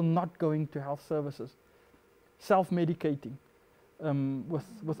see people not going to health services, self-medicating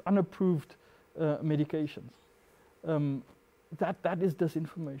with unapproved medications. That is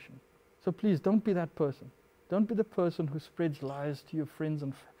disinformation. So please don't be that person. Don't be the person who spreads lies to your friends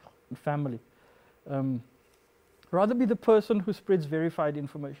and family. Rather be the person who spreads verified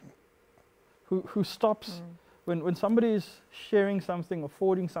information, who stops when somebody is sharing something or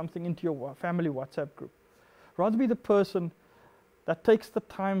forwarding something into your family WhatsApp group. Rather be the person that takes the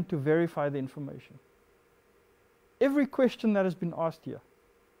time to verify the information. Every question that has been asked here,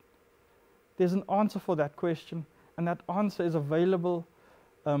 there's an answer for that question, and that answer is available.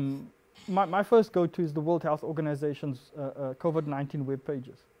 My first go-to is the World Health Organization's COVID-19 web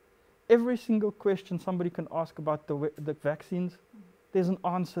pages. Every single question somebody can ask about the vaccines, there's an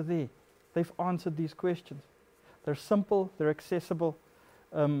answer there. They've answered these questions. They're simple, they're accessible,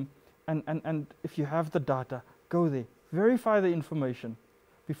 and if you have the data, go there. Verify the information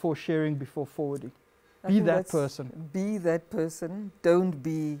before sharing, before forwarding. Be that person. Be that person, don't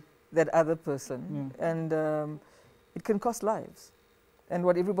be that other person. And it can cost lives. And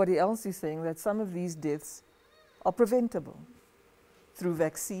what everybody else is saying, that some of these deaths are preventable through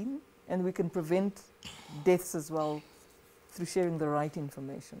vaccine, and we can prevent deaths as well through sharing the right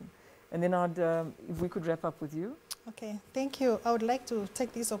information. And then if we could wrap up with you. Okay, thank you. I would like to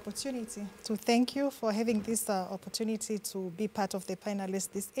take this opportunity to thank you for having this opportunity to be part of the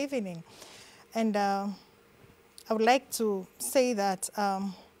panelists this evening. And I would like to say that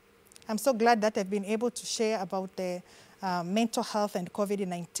I I'm so glad that I've been able to share about the mental health and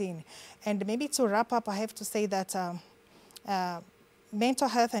COVID-19. And maybe to wrap up, I have to say that mental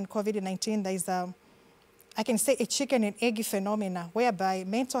health and COVID-19, there is I can say a chicken and egg phenomena, whereby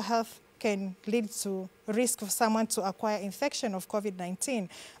mental health can lead to risk for someone to acquire infection of COVID-19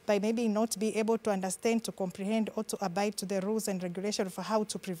 by maybe not be able to understand, to comprehend, or to abide to the rules and regulations for how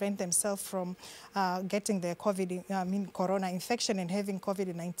to prevent themselves from getting the corona infection and having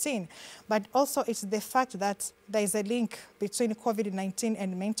COVID-19. But also it's the fact that there is a link between COVID-19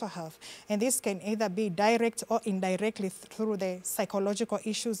 and mental health. And this can either be direct or indirectly through the psychological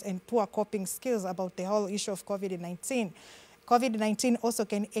issues and poor coping skills about the whole issue of COVID-19. COVID-19 also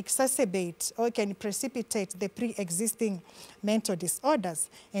can exacerbate or can precipitate the pre-existing mental disorders.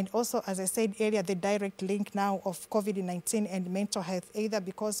 And also, as I said earlier, the direct link now of COVID-19 and mental health, either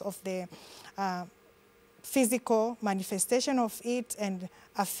because of the physical manifestation of it and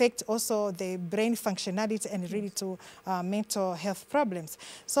affect also the brain functionality and really to mental health problems.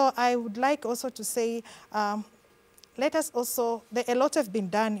 So I would like also to say, let us also, a lot have been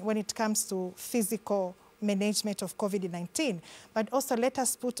done when it comes to physical management of COVID-19, but also let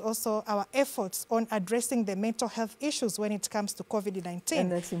us put also our efforts on addressing the mental health issues when it comes to COVID-19.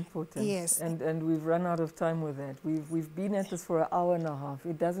 And that's important. Yes. And we've run out of time with that. We've been at this for an hour and a half.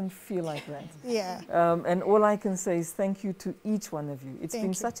 It doesn't feel like that. Yeah. And all I can say is thank you to each one of you. It's Thank been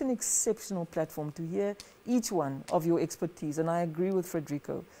you. such an exceptional platform to hear each one of your expertise. And I agree with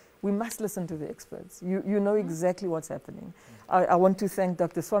Frederico. We must listen to the experts. You know exactly what's happening. I want to thank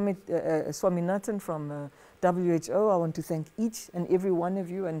Dr. Swaminathan from WHO. I want to thank each and every one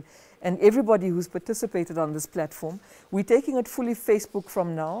of you and everybody who's participated on this platform. We're taking it fully Facebook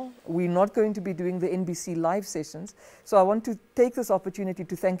from now. We're not going to be doing the NBC live sessions. So I want to take this opportunity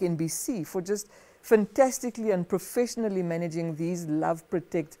to thank NBC for just fantastically and professionally managing these Love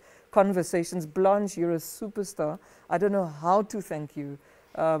Protect conversations. Blanche, you're a superstar. I don't know how to thank you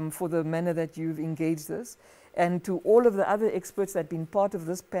for the manner that you've engaged this. And to all of the other experts that have been part of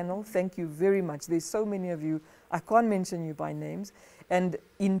this panel, thank you very much. There's so many of you, I can't mention you by names. And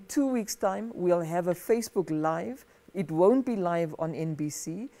in 2 weeks' time, we'll have a Facebook Live. It won't be live on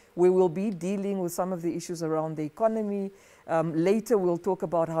NBC, where we'll be dealing with some of the issues around the economy. Later, we'll talk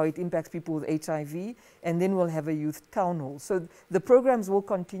about how it impacts people with HIV, and then we'll have a youth town hall. So the programs will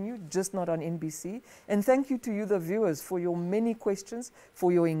continue, just not on NBC. And thank you to you, the viewers, for your many questions,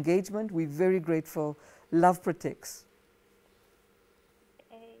 for your engagement. We're very grateful. Love protects.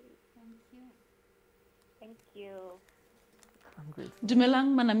 Okay, thank you. Thank you. I'm grateful.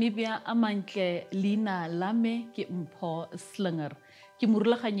 Dumelang Manamibia a mantle Lina Lame ke Mpho Slinger. Ke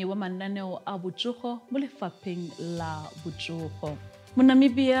morulaganyi wa mananeo a botsogo mo lefapheng la botsogo. Mo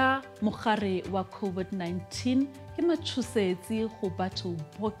Namibia mogare wa COVID-19 ke matshosetsi go batho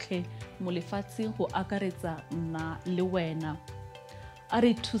botlhe mo lefatsheng go akaretsa nna le wena. A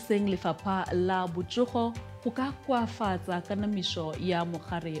re thuseng lefapha la botsogo go ka koafatsa kanamišo ya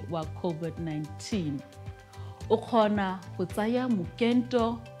mogare wa COVID-19. O kgona go tsaya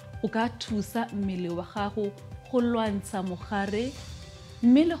mokento go ka thusa mmele wa gago go lwantsha mogare,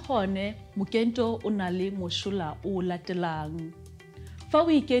 mme le gone mokento o na le mošola o latelang. Fa o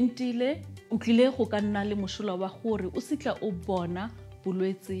ikentile, o tlile go ka nna le mošola wa gore o se tla o bona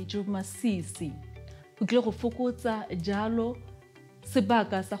bolwetse jo masisi. O tlile go fokotsa jalo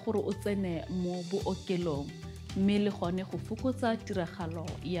sebaka sa gore o tsene mo bookelong, mme le gone go fokotsa tiragalo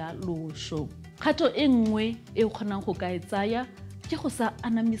ya loso. Kgato e nngwe e o kgonang go ka e tsaya ke go sa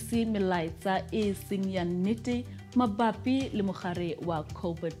anamise melaetsa e seng ya nnete mabapi le mogare wa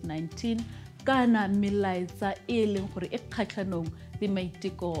COVID-19 kana melaetsa e leng gore e kgatlhanong le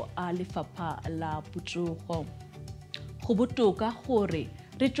maiteko a lefapha la botsogo. Go botoka gore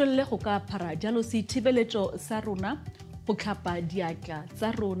re tswelle go ka phara jalo seithibeletso sa rona, go tlhapa diatla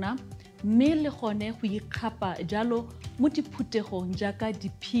tsa rona, mme le gone go ikgapa jalo mo diphuthegong jaaka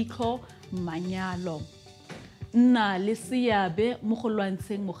diphitlho, manyalo. Nna le seabe mo go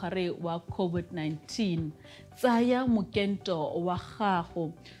lwantsheng mogare wa COVID-19. Tsaya mokento wa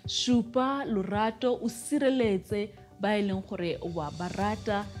gago, supa lorato, o sireletse ba e leng gore wa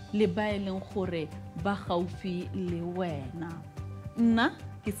barata le ba e leng gore ba gaufi le wena. Nna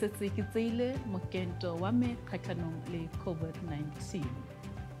ke setse ke tseile mokento wa me kgatlhanong le COVID-19.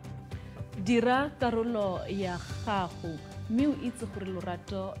 Dira karolo ya gago mme o itse gore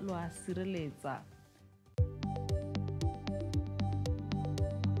lorato lo a sireletsa.